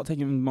 To start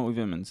taking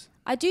multivitamins.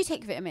 I do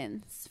take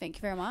vitamins. Thank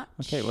you very much.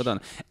 Okay, well done.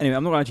 Anyway,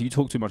 I'm not going to you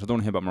talk too much. I don't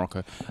want to hear about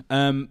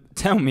Morocco.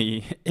 Tell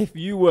me, if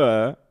you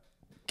were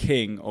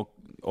king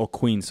or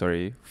queen,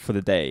 for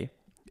the day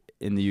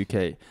in the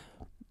UK,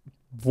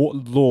 what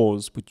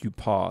laws would you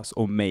pass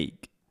or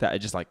make that are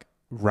just like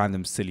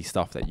random silly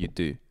stuff that you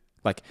do?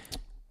 Like,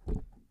 do you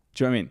know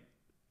what I mean?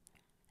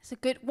 It's a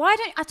good. Why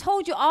don't I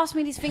told you ask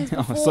me these things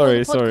before sorry,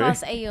 the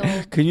podcast?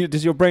 Ayo.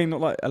 Does your brain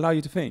not like allow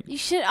you to think? You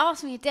should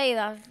ask me a day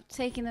that I've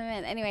taken them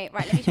in. Anyway,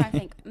 right, let me try and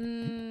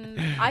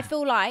think. I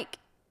feel like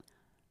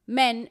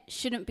men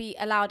shouldn't be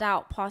allowed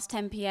out past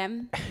 10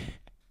 p.m.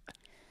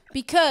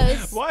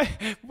 because Why?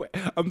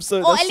 I'm so.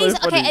 or That's at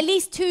least so funny. at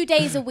least 2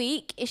 days a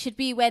week it should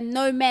be when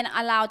no men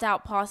are allowed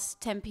out past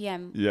 10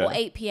 p.m. or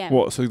 8 p.m.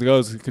 What? So the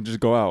girls can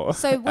just go out.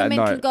 So at women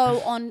night? can go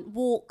on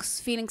walks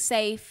feeling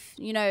safe,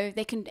 you know,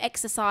 they can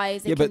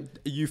exercise. They can, but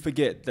you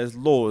forget there's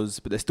laws,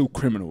 but they're still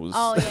criminals.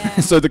 Oh, yeah.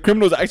 So the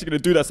criminals are actually going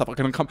to do that stuff. Are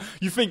going to come.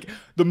 You think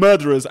the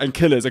murderers and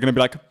killers are going to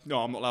be like, no,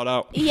 I'm not allowed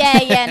out. yeah,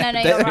 no,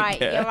 They you're don't right.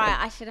 care. You're right.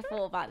 I should have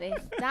thought about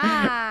this.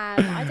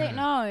 Damn, I don't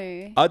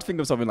know. I'd think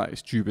of something like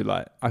stupid.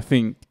 Like I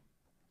think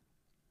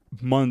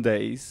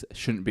Mondays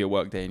shouldn't be a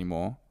work day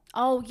anymore.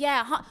 Oh,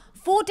 yeah.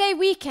 4-day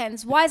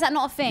weekends. Why is that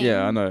not a thing?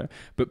 Yeah, I know.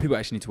 But people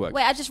actually need to work.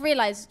 Wait, I just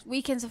realised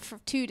weekends are for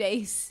 2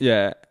 days.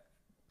 Yeah.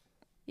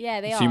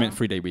 Yeah, they are. So you meant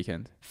 3-day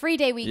weekend?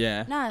 3-day week.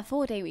 Yeah. No,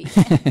 4-day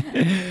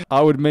weekend.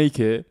 I would make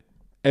it.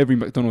 Every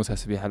McDonald's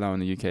has to be halal in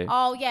the UK.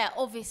 Oh, yeah,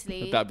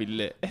 obviously. That'd be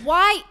lit.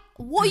 Why?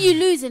 What are you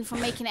losing from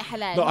making it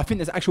halal? No, I think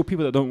there's actual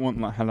people that don't want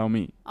like halal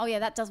meat. Oh, yeah,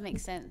 that does make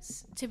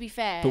sense. To be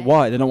fair. But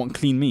why? They don't want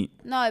clean meat.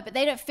 No, but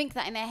they don't think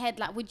that in their head.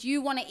 Like, would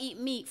you want to eat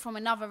meat from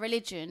another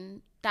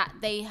religion that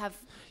they have?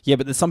 Yeah,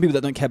 but there's some people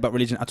that don't care about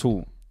religion at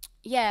all.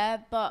 Yeah,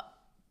 but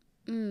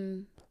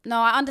no,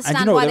 I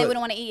understand why they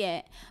wouldn't want to eat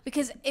it.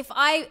 Because if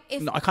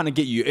No, I kind of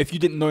get you. If you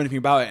didn't know anything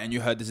about it and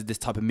you heard this is this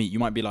type of meat, you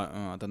might be like,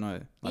 oh, I don't know.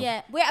 Like,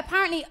 yeah, we're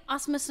apparently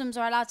us Muslims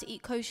are allowed to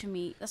eat kosher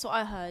meat. That's what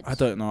I heard. I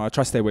don't know. I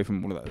try to stay away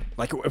from all of that.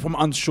 Like if I'm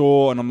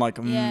unsure and I'm like,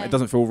 Yeah. it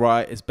doesn't feel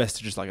right, it's best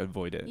to just like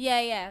avoid it.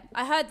 Yeah.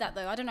 I heard that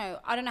though. I don't know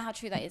how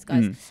true that is,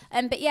 guys.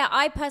 But yeah,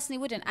 I personally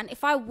wouldn't. And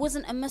if I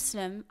wasn't a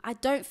Muslim, I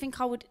don't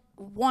think I would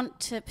want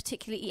to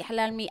particularly eat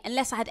halal meat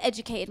unless I had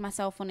educated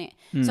myself on it.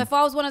 So if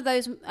I was one of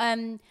those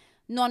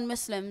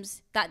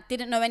non-Muslims that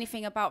didn't know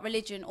anything about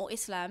religion or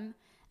Islam,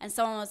 and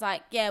someone was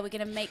like, yeah, we're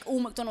going to make all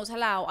McDonald's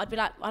halal, I'd be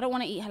like, I don't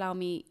want to eat halal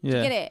meat. Yeah. Do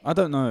you get it? I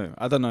don't know.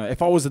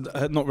 If I was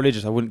not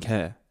religious, I wouldn't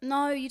care.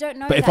 No, you don't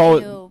know But that. if I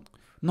was, Neil.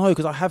 no,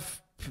 because I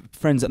have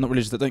friends that are not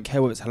religious that don't care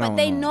whether it's halal But or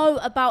they not. know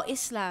about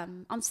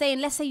Islam. I'm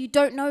saying, let's say you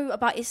don't know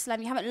about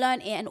Islam, you haven't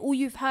learned it, and all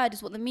you've heard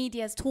is what the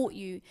media has taught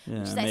you, Yeah,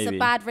 which is that it's a maybe.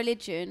 bad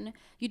religion.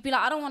 You'd be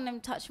like, I don't want them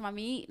touching my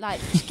meat.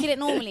 Like, just kill it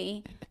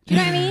normally. Do you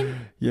know what I mean?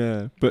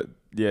 Yeah, but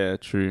yeah,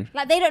 true.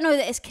 Like, they don't know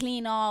that it's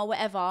cleaner or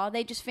whatever.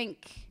 They just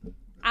think,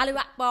 Allahu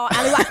Akbar,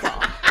 Allahu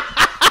Akbar.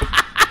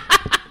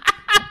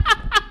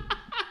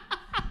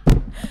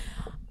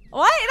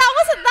 What? That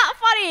wasn't that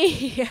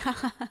funny.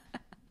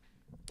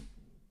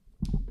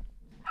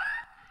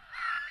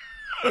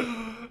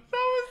 That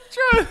was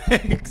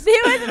jokes.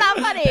 It wasn't that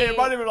funny. It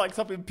might have been like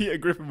something Peter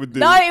Griffin would do.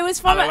 No, it was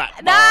from... Allahu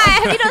Akbar. No,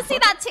 have you not seen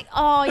that tick?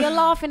 Oh, you're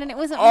laughing and it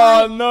wasn't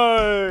Oh mine.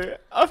 no!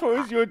 I thought it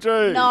was your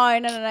joke. No.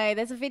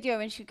 There's a video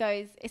when she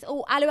goes, it's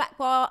all Allahu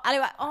Akbar,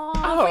 Allahu Akbar. Oh,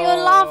 I thought you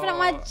were laughing at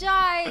my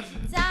joke.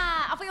 Damn.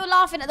 I thought you were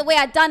laughing at the way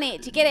I done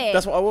it. Do you get it?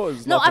 That's what I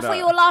was. No, I laughing thought at.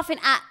 you were laughing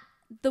at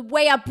the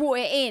way I brought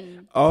it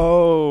in.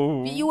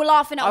 Oh. You were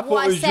laughing at I what thought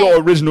I it was said.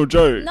 your original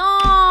joke. No,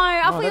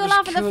 I thought that you were just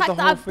laughing at the killed fact the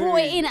that I whole brought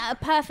it thing. in at a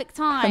perfect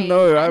time.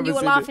 No, I and haven't you were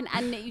seen laughing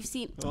and you've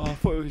seen... Oh, I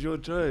thought it was your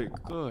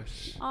joke.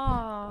 Gosh.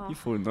 Oh, You've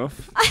fallen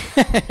off.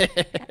 that's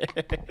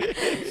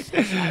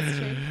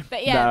true.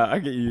 But yeah. Nah, I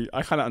get you.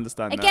 I kind of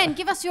understand Again, that.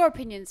 give us your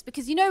opinions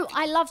because, you know,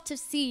 I love to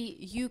see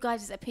you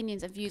guys'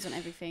 opinions and views on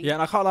everything. Yeah,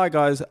 and I can't lie,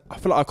 guys. I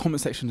feel like our comment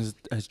section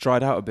has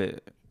dried out a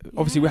bit.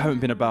 Obviously, we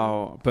haven't been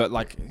about, but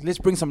like, let's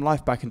bring some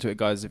life back into it,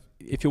 guys.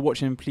 If you're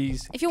watching,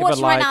 please. If you're give a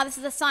watching right like. now, this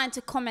is a sign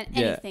to comment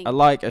anything. A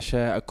like, a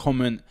share, a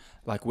comment.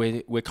 Like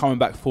we're coming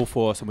back full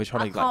force, and we're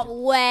trying I to can't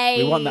like. wait.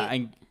 We want that.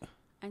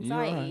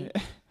 Anxiety. Right.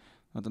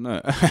 I don't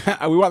know.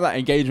 We want that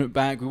engagement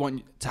back. We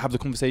want to have the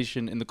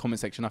conversation in the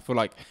comment section. I feel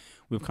like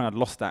we've kind of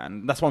lost that,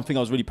 and that's one thing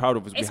I was really proud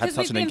of. Was It's we had because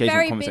such we've an been engagement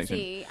very comment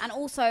busy, section. and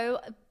also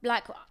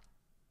like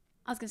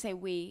I was gonna say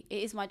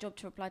it is my job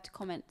to reply to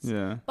comments.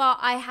 Yeah. But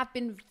I have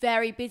been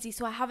very busy,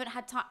 so I haven't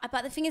had time.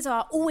 But the thing is, I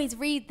always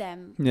read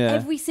them. Yeah.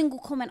 Every single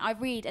comment I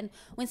read, and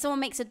when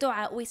someone makes a dua,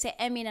 I always say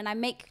Amin, and I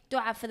make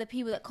dua for the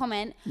people that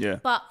comment. Yeah.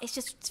 But it's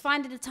just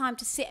finding the time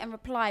to sit and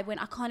reply when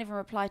I can't even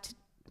reply to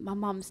my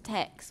mum's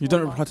text. You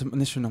don't reply to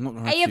listen. I'm not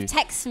gonna. Ayub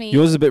texts me.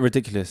 Yours is a bit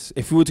ridiculous.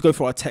 If we were to go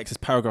for our text, it's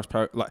paragraphs.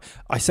 Like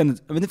I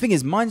send. I mean, the thing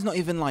is, mine's not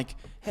even like,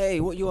 hey,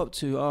 what are you up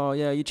to? Oh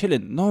yeah, you're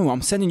chilling. No,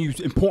 I'm sending you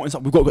important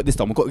stuff. We've got to get this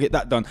done. We've got to get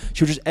that done.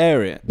 She'll just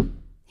air it.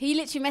 He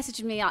literally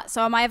messaged me like,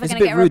 so am I ever It's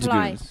going to get a rude,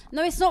 reply?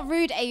 No, it's not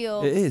rude,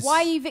 Ayub. It is.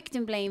 Why are you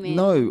victim blaming?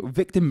 No,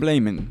 victim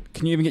blaming.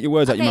 Can you even get your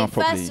words out your mouth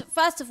properly?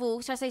 First of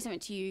all, should I say something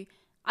to you?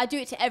 I do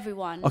it to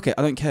everyone. Okay,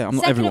 I don't care. I'm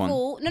not everyone.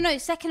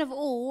 Second of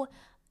all,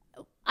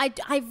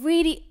 I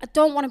really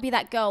don't want to be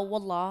that girl,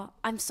 wallah.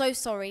 I'm so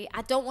sorry.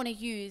 I don't want to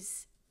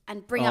use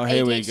and bring up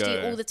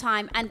ADHD all the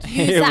time and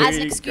use that as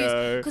an excuse.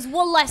 Because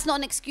wallah, it's not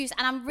an excuse.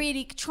 And I'm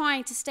really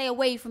trying to stay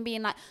away from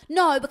being like,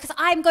 no, because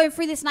I'm going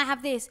through this and I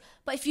have this.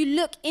 But if you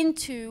look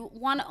into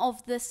one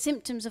of the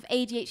symptoms of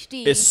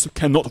ADHD... It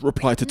cannot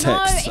reply to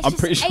text. I'm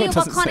pretty sure it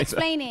doesn't. I can't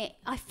explain it.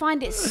 I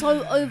find it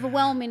so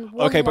overwhelming.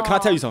 Wallah. Okay, but can I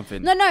tell you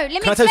something? No, let me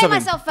explain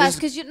myself first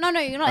because you're not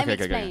letting me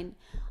explain.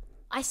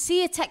 I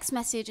see a text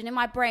message and in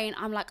my brain,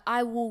 I'm like,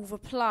 I will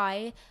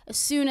reply as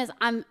soon as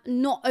I'm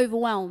not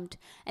overwhelmed.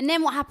 And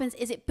then what happens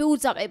is it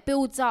builds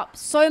up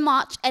so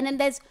much. And then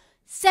there's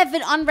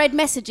 7 unread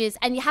messages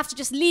and you have to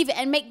just leave it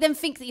and make them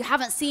think that you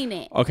haven't seen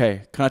it.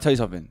 Okay, can I tell you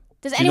something?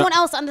 Does anyone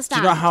else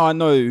understand? Do you know how I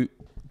know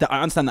that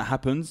I understand that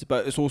happens,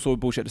 but it's also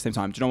bullshit at the same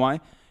time? Do you know why?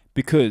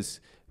 Because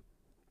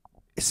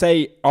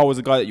say I was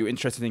a guy that you're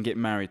interested in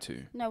getting married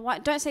to. No, why?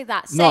 Don't say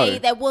that. Say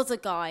there was a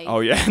guy.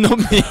 Oh yeah, not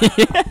me.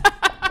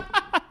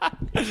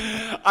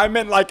 I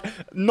meant like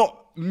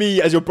not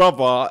me as your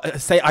brother.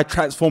 Say I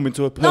transform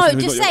into a person.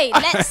 No, just say.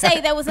 Let's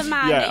say there was a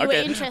man that you were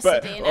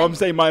interested in. I'm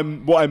saying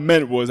what I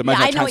meant was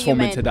imagine I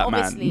transform into that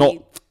man.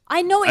 Not.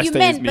 I know what you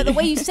meant, but the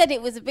way you said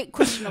it was a bit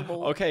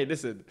questionable. Okay,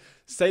 listen.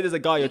 Say there's a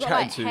guy you're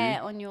chatting to.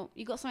 Hair on you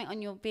got something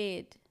on your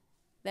beard.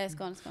 There, it's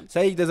gone.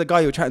 Say there's a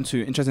guy you're chatting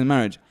to, interested in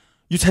marriage.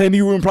 You telling me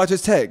you wouldn't reply to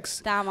his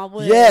text? Damn, I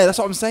would. Yeah, that's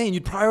what I'm saying.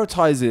 You'd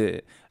prioritize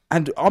it.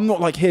 And I'm not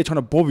like here trying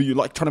to bother you,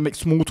 like trying to make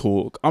small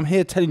talk. I'm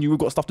here telling you we've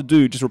got stuff to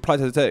do. Just reply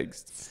to the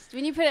text.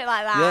 When you put it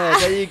like that.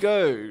 Yeah, there you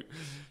go.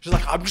 She's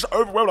like, I'm just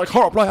overwhelmed. I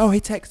can't reply. Oh, hey,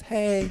 text.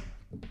 Hey,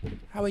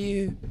 how are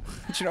you? Do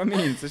you know what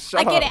I mean? So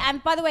shut up. I get it.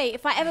 And by the way,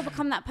 if I ever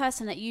become that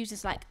person that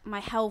uses like my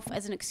health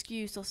as an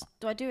excuse, or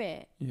do I do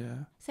it? Yeah.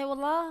 Say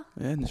wallah.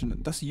 Yeah,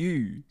 that's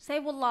you. Say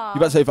wallah. You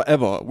better say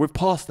forever. We're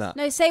past that.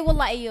 No, say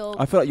wallah, Ayub.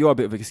 I feel like you're a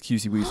bit of an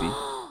excusey woozy.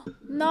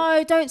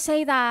 No, don't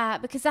say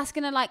that because that's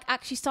gonna like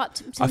actually start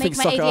to make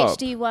my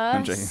ADHD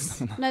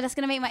worse. No, that's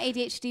gonna make my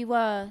ADHD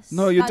worse.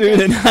 No, you're doing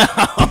it now.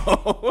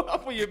 I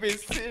thought you were being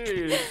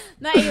serious.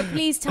 No, Ayub,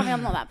 please tell me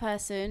I'm not that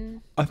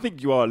person. I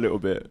think you are a little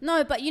bit.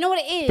 No, but you know what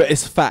it is. But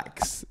it's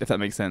facts, if that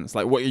makes sense.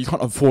 Like, what you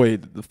can't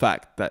avoid the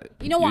fact that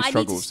you know what I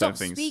need to with stop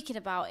speaking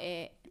about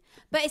it.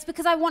 But it's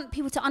because I want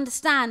people to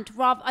understand. It's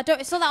not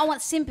that I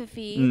want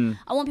sympathy.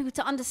 I want people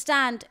to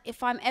understand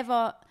if I'm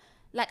ever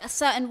like a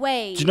certain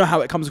way. Do you know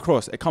how it comes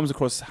across? It comes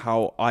across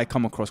how I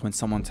come across when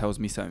someone tells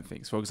me certain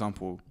things. For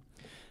example,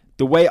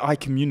 the way I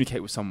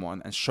communicate with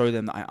someone and show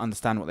them that I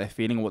understand what they're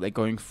feeling or what they're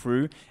going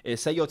through is,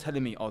 say you're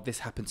telling me, oh, this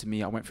happened to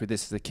me, I went through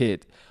this as a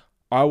kid.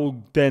 I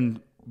will then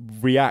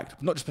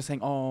react, not just by saying,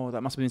 oh, that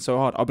must have been so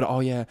hard. I'll be like,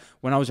 oh yeah,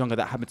 when I was younger,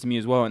 that happened to me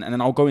as well. And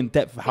then I'll go in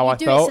depth of how I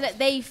felt.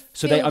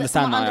 So they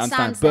understand that I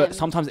understand. But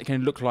sometimes it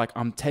can look like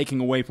I'm taking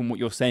away from what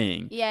you're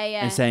saying. Yeah.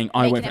 And saying,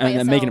 I went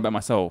and making it about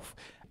myself.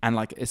 And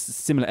like, it's a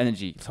similar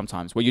energy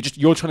sometimes where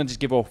you're trying to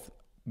just give off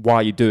why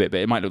you do it, but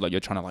it might look like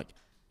you're trying to like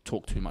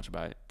talk too much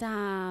about it.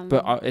 Damn.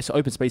 But it's an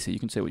open space here. You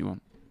can say what you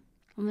want.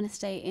 I'm going to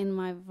stay in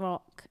my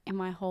rock, in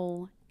my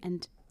hole,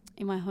 and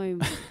in my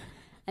home.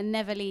 And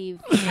never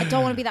leave. I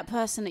don't want to be that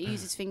person that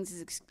uses things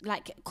as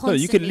like constantly.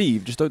 No, you can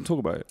leave. Just don't talk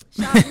about it.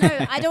 No,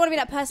 I don't want to be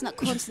that person that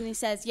constantly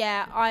says,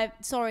 "Yeah, I'm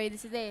sorry.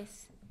 This is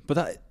this."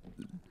 But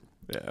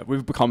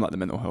we've become like the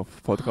mental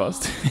health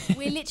podcast.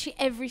 We're literally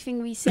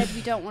everything we said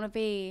we don't want to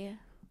be.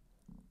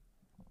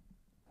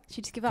 Should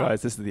we just give up?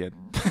 Guys, this is the end.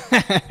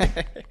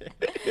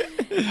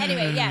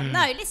 Anyway, yeah.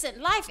 No, listen.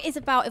 Life is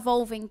about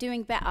evolving,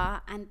 doing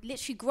better, and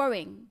literally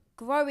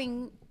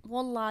growing.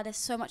 Wallah, there's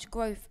so much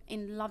growth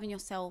in loving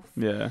yourself.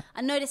 Yeah.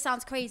 I know this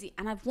sounds crazy,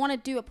 and I want to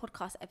do a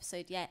podcast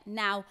episode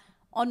now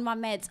on my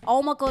meds.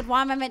 Oh my God,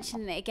 why am I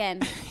mentioning it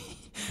again?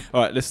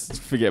 All right, let's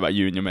forget about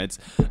you and your meds.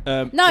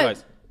 No,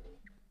 guys.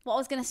 What I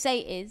was going to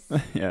say is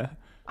yeah,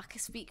 I could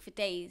speak for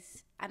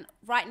days. And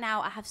right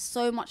now I have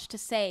so much to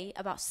say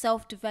about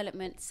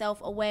self-development,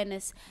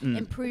 self-awareness,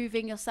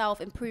 improving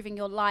yourself, improving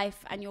your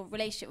life and your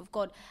relationship with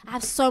God. I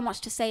have so much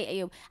to say to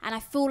you. And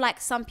I feel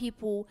like some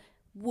people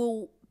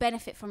will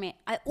benefit from it.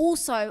 I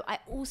also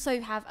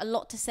have a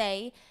lot to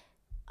say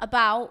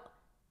about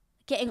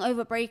getting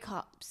over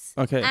breakups.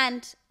 Okay.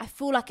 And I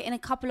feel like in a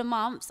couple of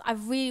months, I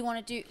really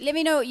want to let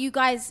me know what you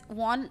guys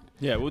want.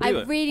 Yeah, we'll do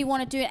it. I really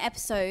want to do an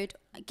episode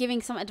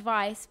giving some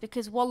advice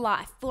because wallah,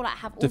 I feel like I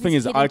have all the thing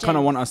is, I kind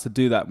of want us to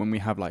do that when we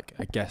have like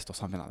a guest or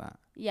something like that.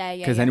 Yeah.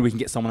 Because then we can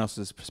get someone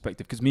else's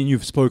perspective. Because me and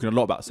you've spoken a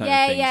lot about certain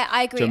things. Yeah,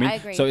 I agree. Do you know what I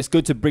agree. So it's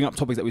good to bring up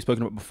topics that we've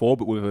spoken about before,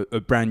 but with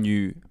a brand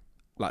new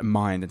like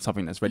mind and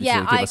something that's ready to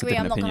give us a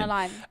different opinion. Yeah,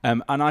 I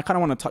agree. And I kind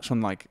of want to touch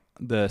on like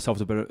the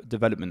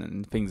self-development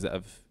and things that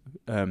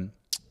have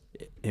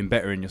in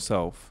bettering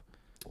yourself.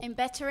 In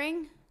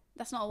bettering?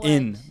 That's not a word.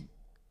 In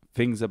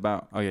things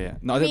about... Oh, yeah.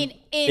 No, I mean,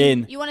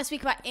 in. You want to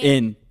speak about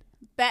in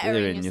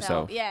bettering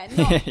yourself. Yeah.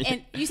 Not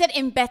in, you said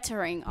in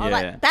bettering. I was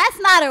like, that's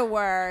not a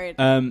word.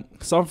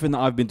 Something that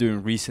I've been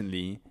doing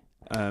recently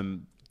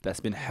that's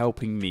been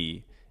helping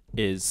me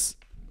is...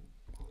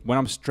 When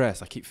I'm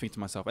stressed, I keep thinking to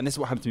myself, and this is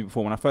what happened to me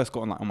before. When I first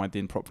got on my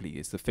din properly,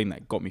 it's the thing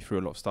that got me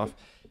through a lot of stuff,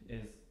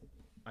 is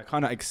I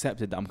kind of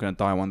accepted that I'm going to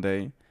die one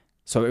day.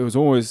 So it was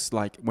always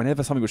like,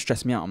 whenever something would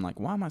stress me out, I'm like,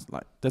 why am I,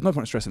 like, there's no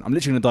point in stressing. I'm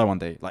literally going to die one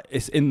day. Like,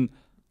 it's in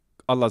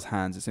Allah's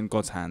hands. It's in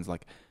God's hands.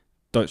 Like,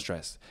 don't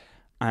stress.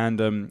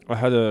 And I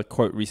heard a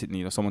quote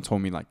recently, or someone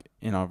told me, like,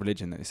 in our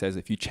religion, that it says,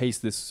 if you chase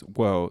this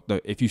world, no,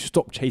 if you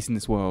stop chasing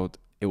this world,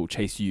 it will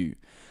chase you.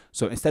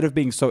 So instead of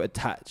being so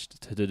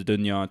attached to the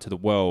dunya, to the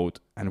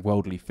world and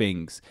worldly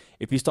things,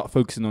 if you start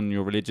focusing on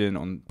your religion,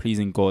 on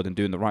pleasing God and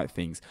doing the right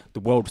things, the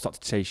world will start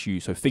to chase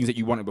you. So things that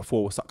you wanted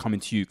before will start coming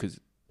to you, because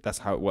that's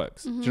how it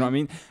works. Do you know what I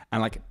mean?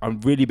 And like,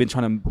 I've really been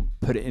trying to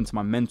put it into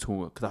my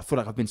mental, because I feel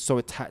like I've been so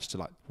attached to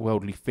like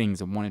worldly things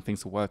and wanting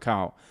things to work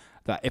out,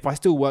 that if I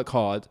still work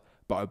hard,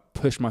 but I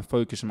push my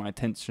focus and my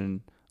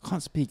attention, I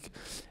can't speak,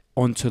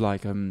 onto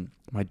like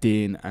my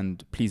deen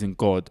and pleasing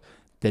God,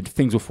 then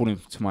things will fall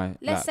into my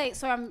Let's say,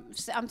 so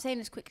I'm saying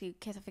this quickly in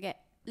case I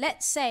forget.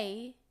 Let's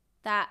say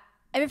that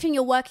everything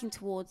you're working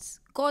towards,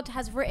 God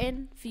has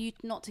written for you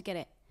not to get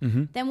it.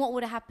 Then what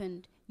would have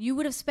happened? You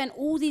would have spent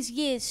all these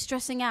years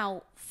stressing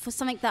out for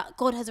something that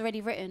God has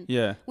already written.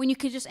 Yeah. When you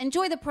could just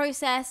enjoy the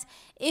process.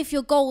 If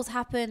your goals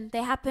happen,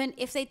 they happen.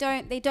 If they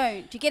don't, they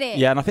don't. Do you get it?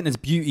 Yeah, and I think there's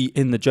beauty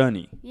in the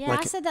journey. Yeah, like,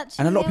 I said that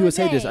to and you a lot of people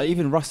say this. day.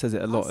 Even Russ says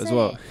it a lot as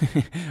well.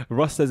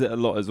 Russ says it a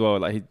lot as well.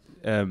 Like,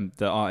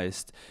 the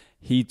artist,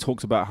 he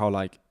talks about how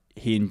like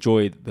he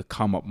enjoyed the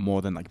come up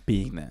more than like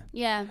being there.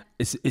 Yeah.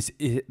 It's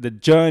the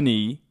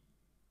journey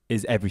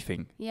is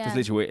everything. Yeah. That's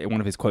literally one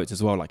of his quotes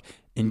as well. Like,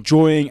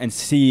 enjoying and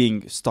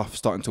seeing stuff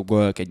starting to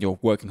work, and you're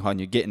working hard and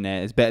you're getting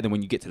there, is better than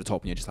when you get to the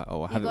top and you're just like,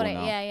 oh, I have it all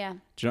now. Yeah, yeah.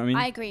 Do you know what I mean?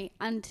 I agree.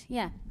 And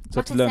yeah. So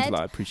like to learn I to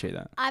like appreciate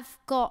that. I've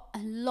got a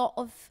lot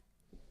of,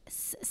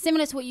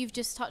 similar to what you've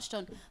just touched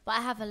on, but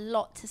I have a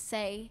lot to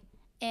say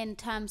in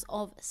terms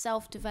of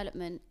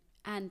self-development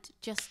and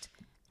just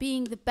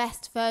being the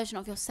best version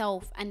of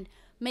yourself and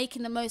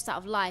making the most out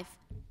of life.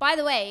 By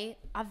the way,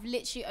 I've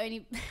literally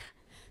only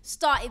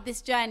started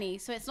this journey,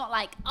 so it's not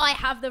like I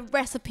have the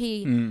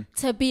recipe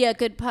to be a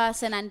good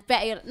person and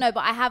better. No,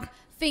 but I have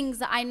things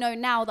that I know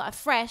now that are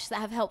fresh that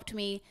have helped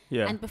me.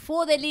 Yeah. And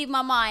before they leave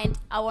my mind,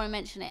 I want to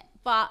mention it.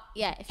 But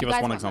yeah, if give you guys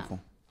us one want example.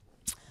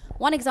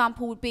 One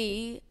example would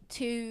be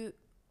to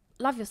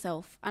love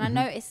yourself. And I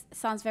know it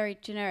sounds very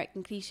generic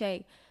and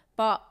cliche,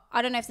 but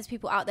I don't know if there's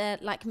people out there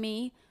like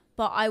me,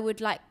 but I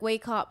would like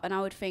wake up and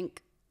I would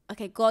think,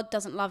 okay, God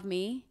doesn't love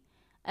me.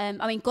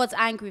 I mean, God's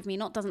angry with me,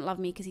 not doesn't love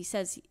me, because he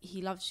says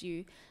he loves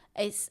you.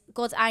 It's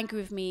God's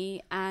angry with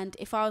me, and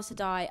if I was to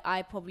die,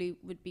 I probably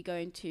would be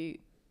going to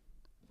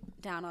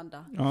down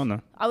under. Oh,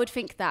 no. I would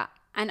think that.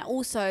 And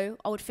also,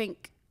 I would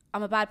think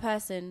I'm a bad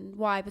person.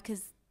 Why?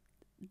 Because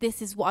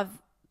this is what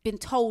I've been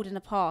told in the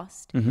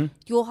past.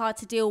 You're hard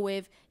to deal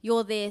with.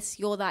 You're this,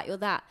 you're that, you're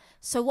that.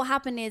 So what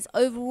happened is,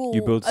 overall,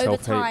 over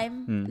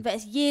time,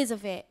 there's years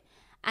of it.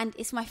 And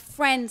it's my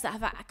friends that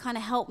have kind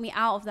of helped me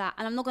out of that.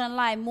 And I'm not going to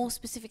lie, more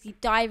specifically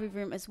Diary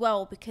Room as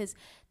well, because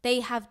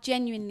they have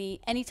genuinely,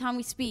 anytime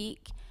we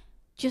speak,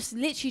 just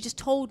literally just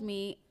told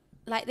me,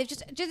 like, they've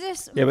just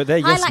yeah, but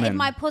they're highlighted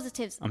my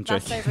positives. I'm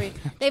That's joking. so rude.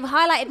 They've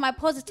highlighted my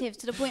positives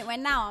to the point where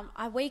now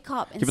I wake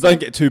up and yeah, but don't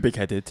get too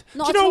big-headed.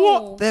 Not Do you know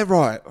at all. what? They're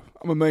right.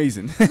 I'm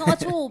amazing.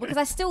 Not at all, because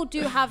I still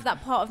do have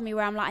that part of me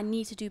where I'm like, I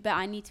need to do better.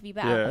 I need to be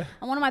better. Yeah.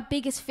 And one of my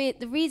biggest fears,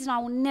 the reason I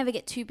will never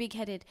get too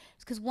big-headed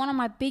is because one of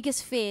my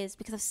biggest fears,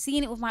 because I've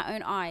seen it with my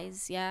own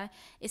eyes, yeah,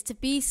 is to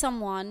be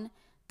someone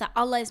that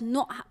Allah is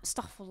not,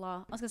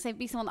 astaghfirullah. I was going to say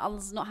be someone that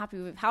Allah's not happy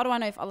with. How do I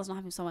know if Allah's not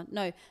happy with someone?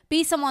 No.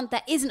 Be someone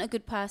that isn't a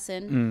good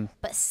person,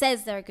 but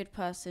says they're a good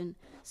person.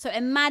 So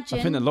imagine...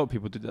 I think a lot of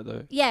people do that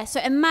though. Yeah,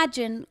 so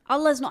imagine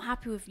Allah's not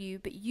happy with you,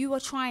 but you are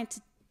trying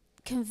to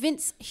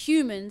convince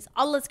humans,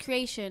 Allah's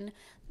creation,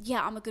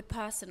 yeah, I'm a good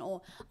person,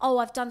 or, oh,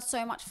 I've done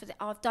so much for this,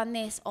 oh, I've done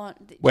this, or...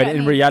 When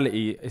in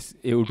reality,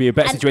 it would be a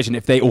better situation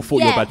if they all thought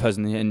you were a bad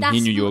person and he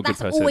knew you were a good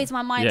person. That's always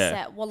my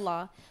mindset,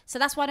 wallah. So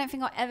that's why I don't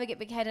think I'll ever get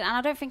big-headed, and I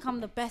don't think I'm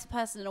the best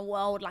person in the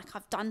world, like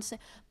I've done so...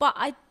 But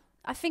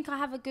I think I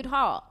have a good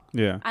heart.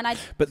 Yeah.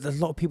 But there's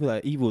a lot of people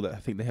that are evil that I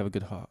think they have a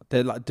think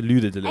they're like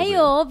deluded a little bit.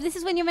 Ayob, this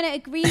is when you're going to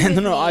agree with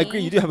no, me. I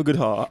agree. You do have a good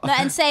heart. No,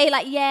 and say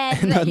like,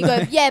 yeah. You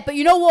go, yeah, but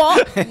you know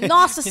what?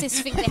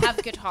 Narcissists think they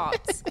have good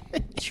hearts.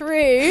 Do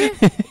True.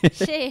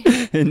 Shit.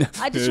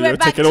 I just went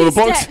back ticking all the 2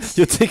 boxes. steps.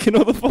 You're ticking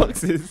all the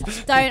boxes.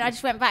 Don't. I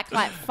just went back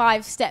like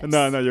 5 steps.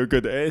 No, you're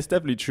good. It's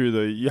definitely true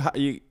though.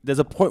 There's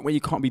a point where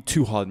you can't be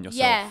too hard on yourself.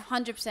 Yeah,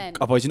 100%.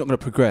 Otherwise, you're not going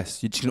to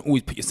progress. You're just going to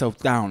always put yourself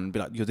down and be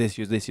like, you're this,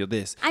 you're this, you're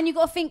this. And you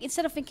got to think,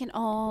 instead of thinking,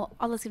 oh,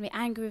 Allah's going to be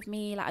angry with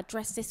me, like I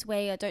dress this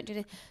way, I don't do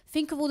this.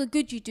 Think of all the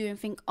good you do and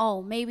think,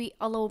 oh, maybe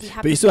Allah will be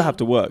happy. But you still have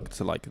to work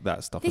to like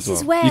that stuff This as well.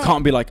 is where- You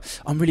can't be like,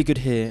 I'm really good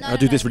here. No, I'll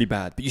do this really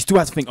bad. But you still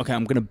have to think, okay,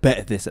 I'm going to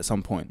better this at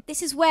some point.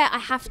 This is where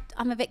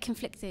I'm a bit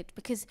conflicted,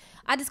 because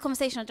I had this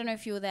conversation, I don't know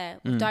if you were there,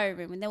 with Diary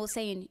Room, and they were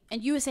saying,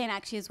 and you were saying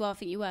actually as well, I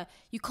think you were,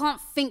 you can't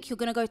think you're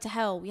going to go to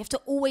hell. You have to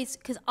always,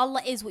 because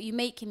Allah is what you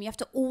make him, you have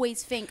to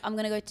always think, I'm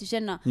going to go to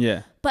Jannah.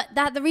 Yeah. But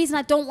the reason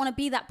I don't want to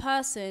be that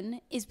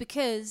person is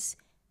because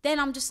then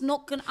I'm just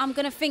not going to, I'm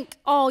going to think,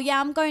 oh yeah,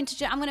 I'm going to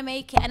Jannah, I'm going to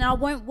make it, and I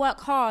won't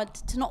work hard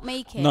to not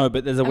make it. No,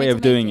 but there's a way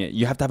of doing it.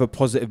 You have to have a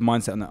positive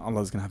mindset and that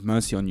Allah's going to have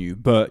mercy on you,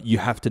 but you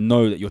have to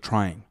know that you're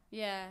trying.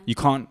 Yeah. You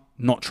can't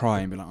not try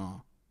and be like,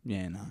 oh,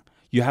 yeah, no.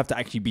 You have to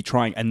actually be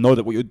trying and know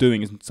that what you're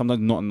doing is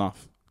sometimes not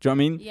enough. Do you know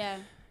what I mean? Yeah.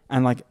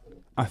 And like,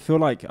 I feel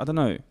like, I don't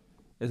know,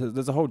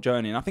 there's a whole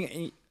journey. And I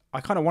think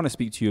I kind of want to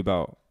speak to you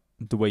about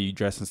the way you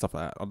dress and stuff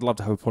like that. I'd love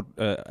to have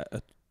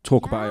a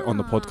talk about it on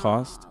the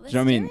podcast. Do you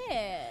know what I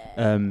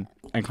mean?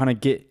 And kind of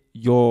get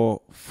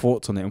your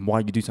thoughts on it and why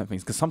you do certain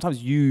things. Because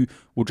sometimes you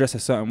will dress a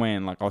certain way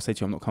and like, I'll say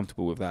to you, I'm not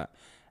comfortable with that.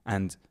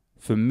 And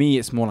for me,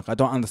 it's more like, I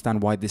don't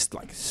understand why this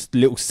like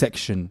little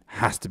section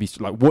has to be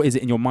like, what is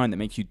it in your mind that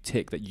makes you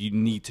tick that you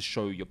need to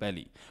show your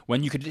belly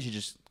when you could literally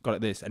just go like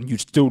this and you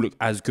still look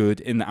as good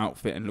in the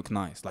outfit and look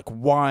nice? Like,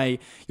 why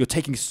you're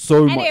taking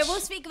so much? Anyway, we'll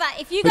speak about,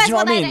 if you guys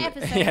want that in an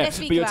episode, let's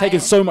speak but you're about taking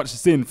it. so much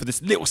sin for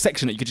this little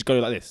section that you could just go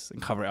like this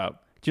and cover it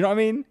up. Do you know what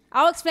I mean?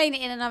 I'll explain it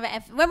in another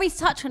episode. When we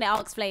touch on it,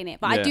 I'll explain it.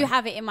 But I Yeah. do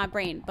have it in my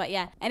brain. But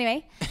yeah.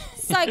 Anyway.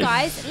 So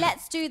guys,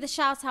 let's do the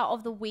shout out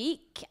of the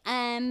week.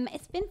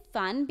 It's been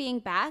fun being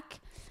back.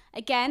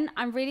 Again,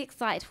 I'm really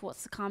excited for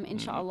what's to come,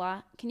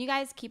 inshallah. Can you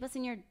guys keep us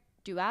in your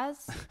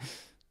duas?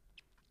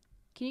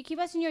 Can you keep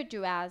us in your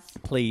duas?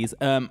 Please.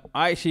 I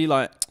actually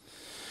like,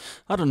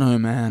 I don't know,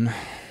 man.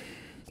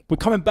 We're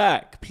coming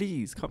back.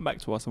 Please come back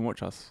to us and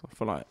watch us. I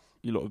feel like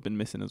you lot have been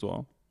missing as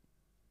well.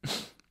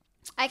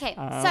 Okay,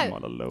 I'm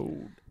on so a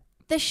load.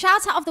 the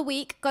shout out of the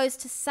week goes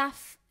to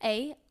Saf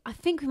A. I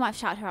think we might have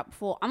shouted her out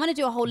before. I'm going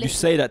to do a whole You list.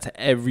 say that to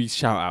every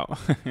shout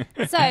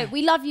out. So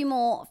we love you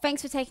more.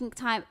 Thanks for taking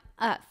time.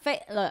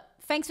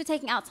 Thanks for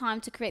taking out time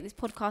to create this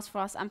podcast for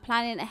us and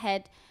planning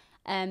ahead,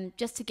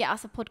 just to get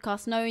us a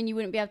podcast. Knowing you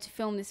wouldn't be able to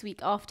film this week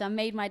after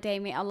made my day.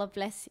 May Allah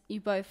bless you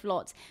both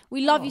lots.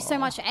 We love you so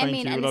much,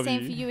 Emin, and the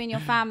same for you and your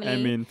family.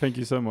 Emin, thank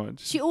you so much.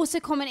 She also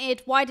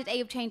commented, "Why did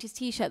Abe change his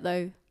t-shirt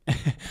though?"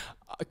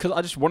 Because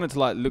I just wanted to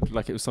like look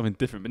like it was something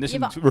different, but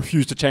Nishan but-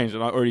 refused to change,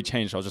 and I already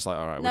changed. I was just like,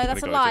 all right. No, we're that's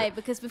a gonna go with lie. it.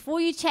 Because before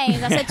you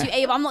changed, I said to you,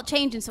 Abe, I'm not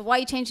changing. So why are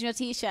you changing your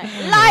t-shirt?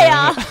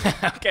 Liar!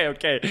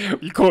 okay,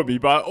 you caught me,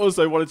 but I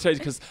also wanted to change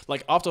because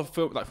like after I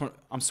film, like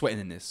I'm sweating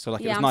in this, so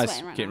like Yeah, it I'm was nice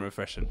sweating right getting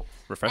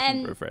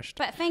now. refreshed.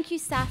 But thank you,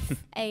 Saf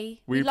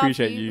A. We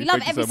appreciate you. We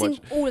love Thank you so much.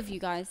 all of you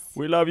guys.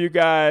 We love you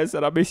guys,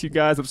 and I miss you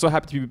guys. I'm so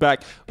happy to be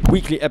back.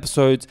 Weekly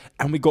episodes,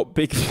 and we got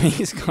big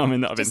things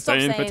coming that I've been Just stop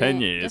saying for 10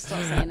 saying it. years. Just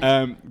stop saying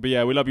it. But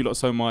yeah, we love you lot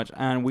so much,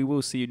 and we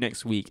will see you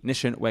next week.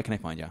 Nishan, where can I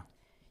find you?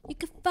 You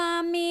can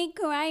find me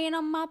crying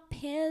on my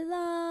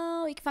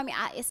pillow. You can find me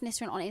at It's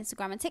Nisrin on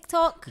Instagram and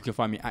TikTok. You can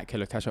find me at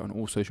Killer Cash Out on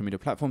all social media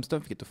platforms. Don't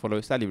forget to follow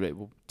Sally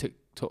Relatable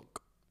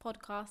TikTok.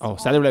 Podcast. Oh,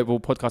 Sally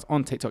Relatable podcast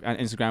on TikTok and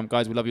Instagram.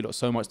 Guys, we love you lot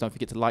so much. Don't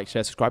forget to like,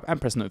 share, subscribe,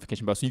 and press the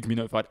notification bell so you can be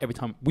notified every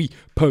time we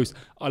post.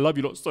 I love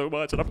you lot so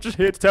much, and I'm just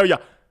here to tell you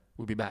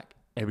we'll be back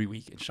every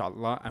week,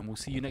 inshallah, and we'll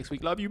see you next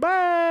week. Love you.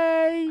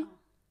 Bye.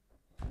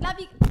 Love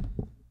you.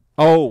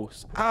 Oh,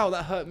 ow,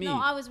 that hurt me.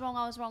 No, I was wrong.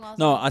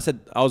 No, I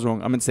said I was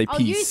wrong. I meant to say Oh,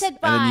 peace. you said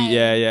And then bye.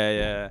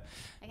 yeah.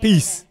 Okay,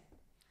 Peace. okay.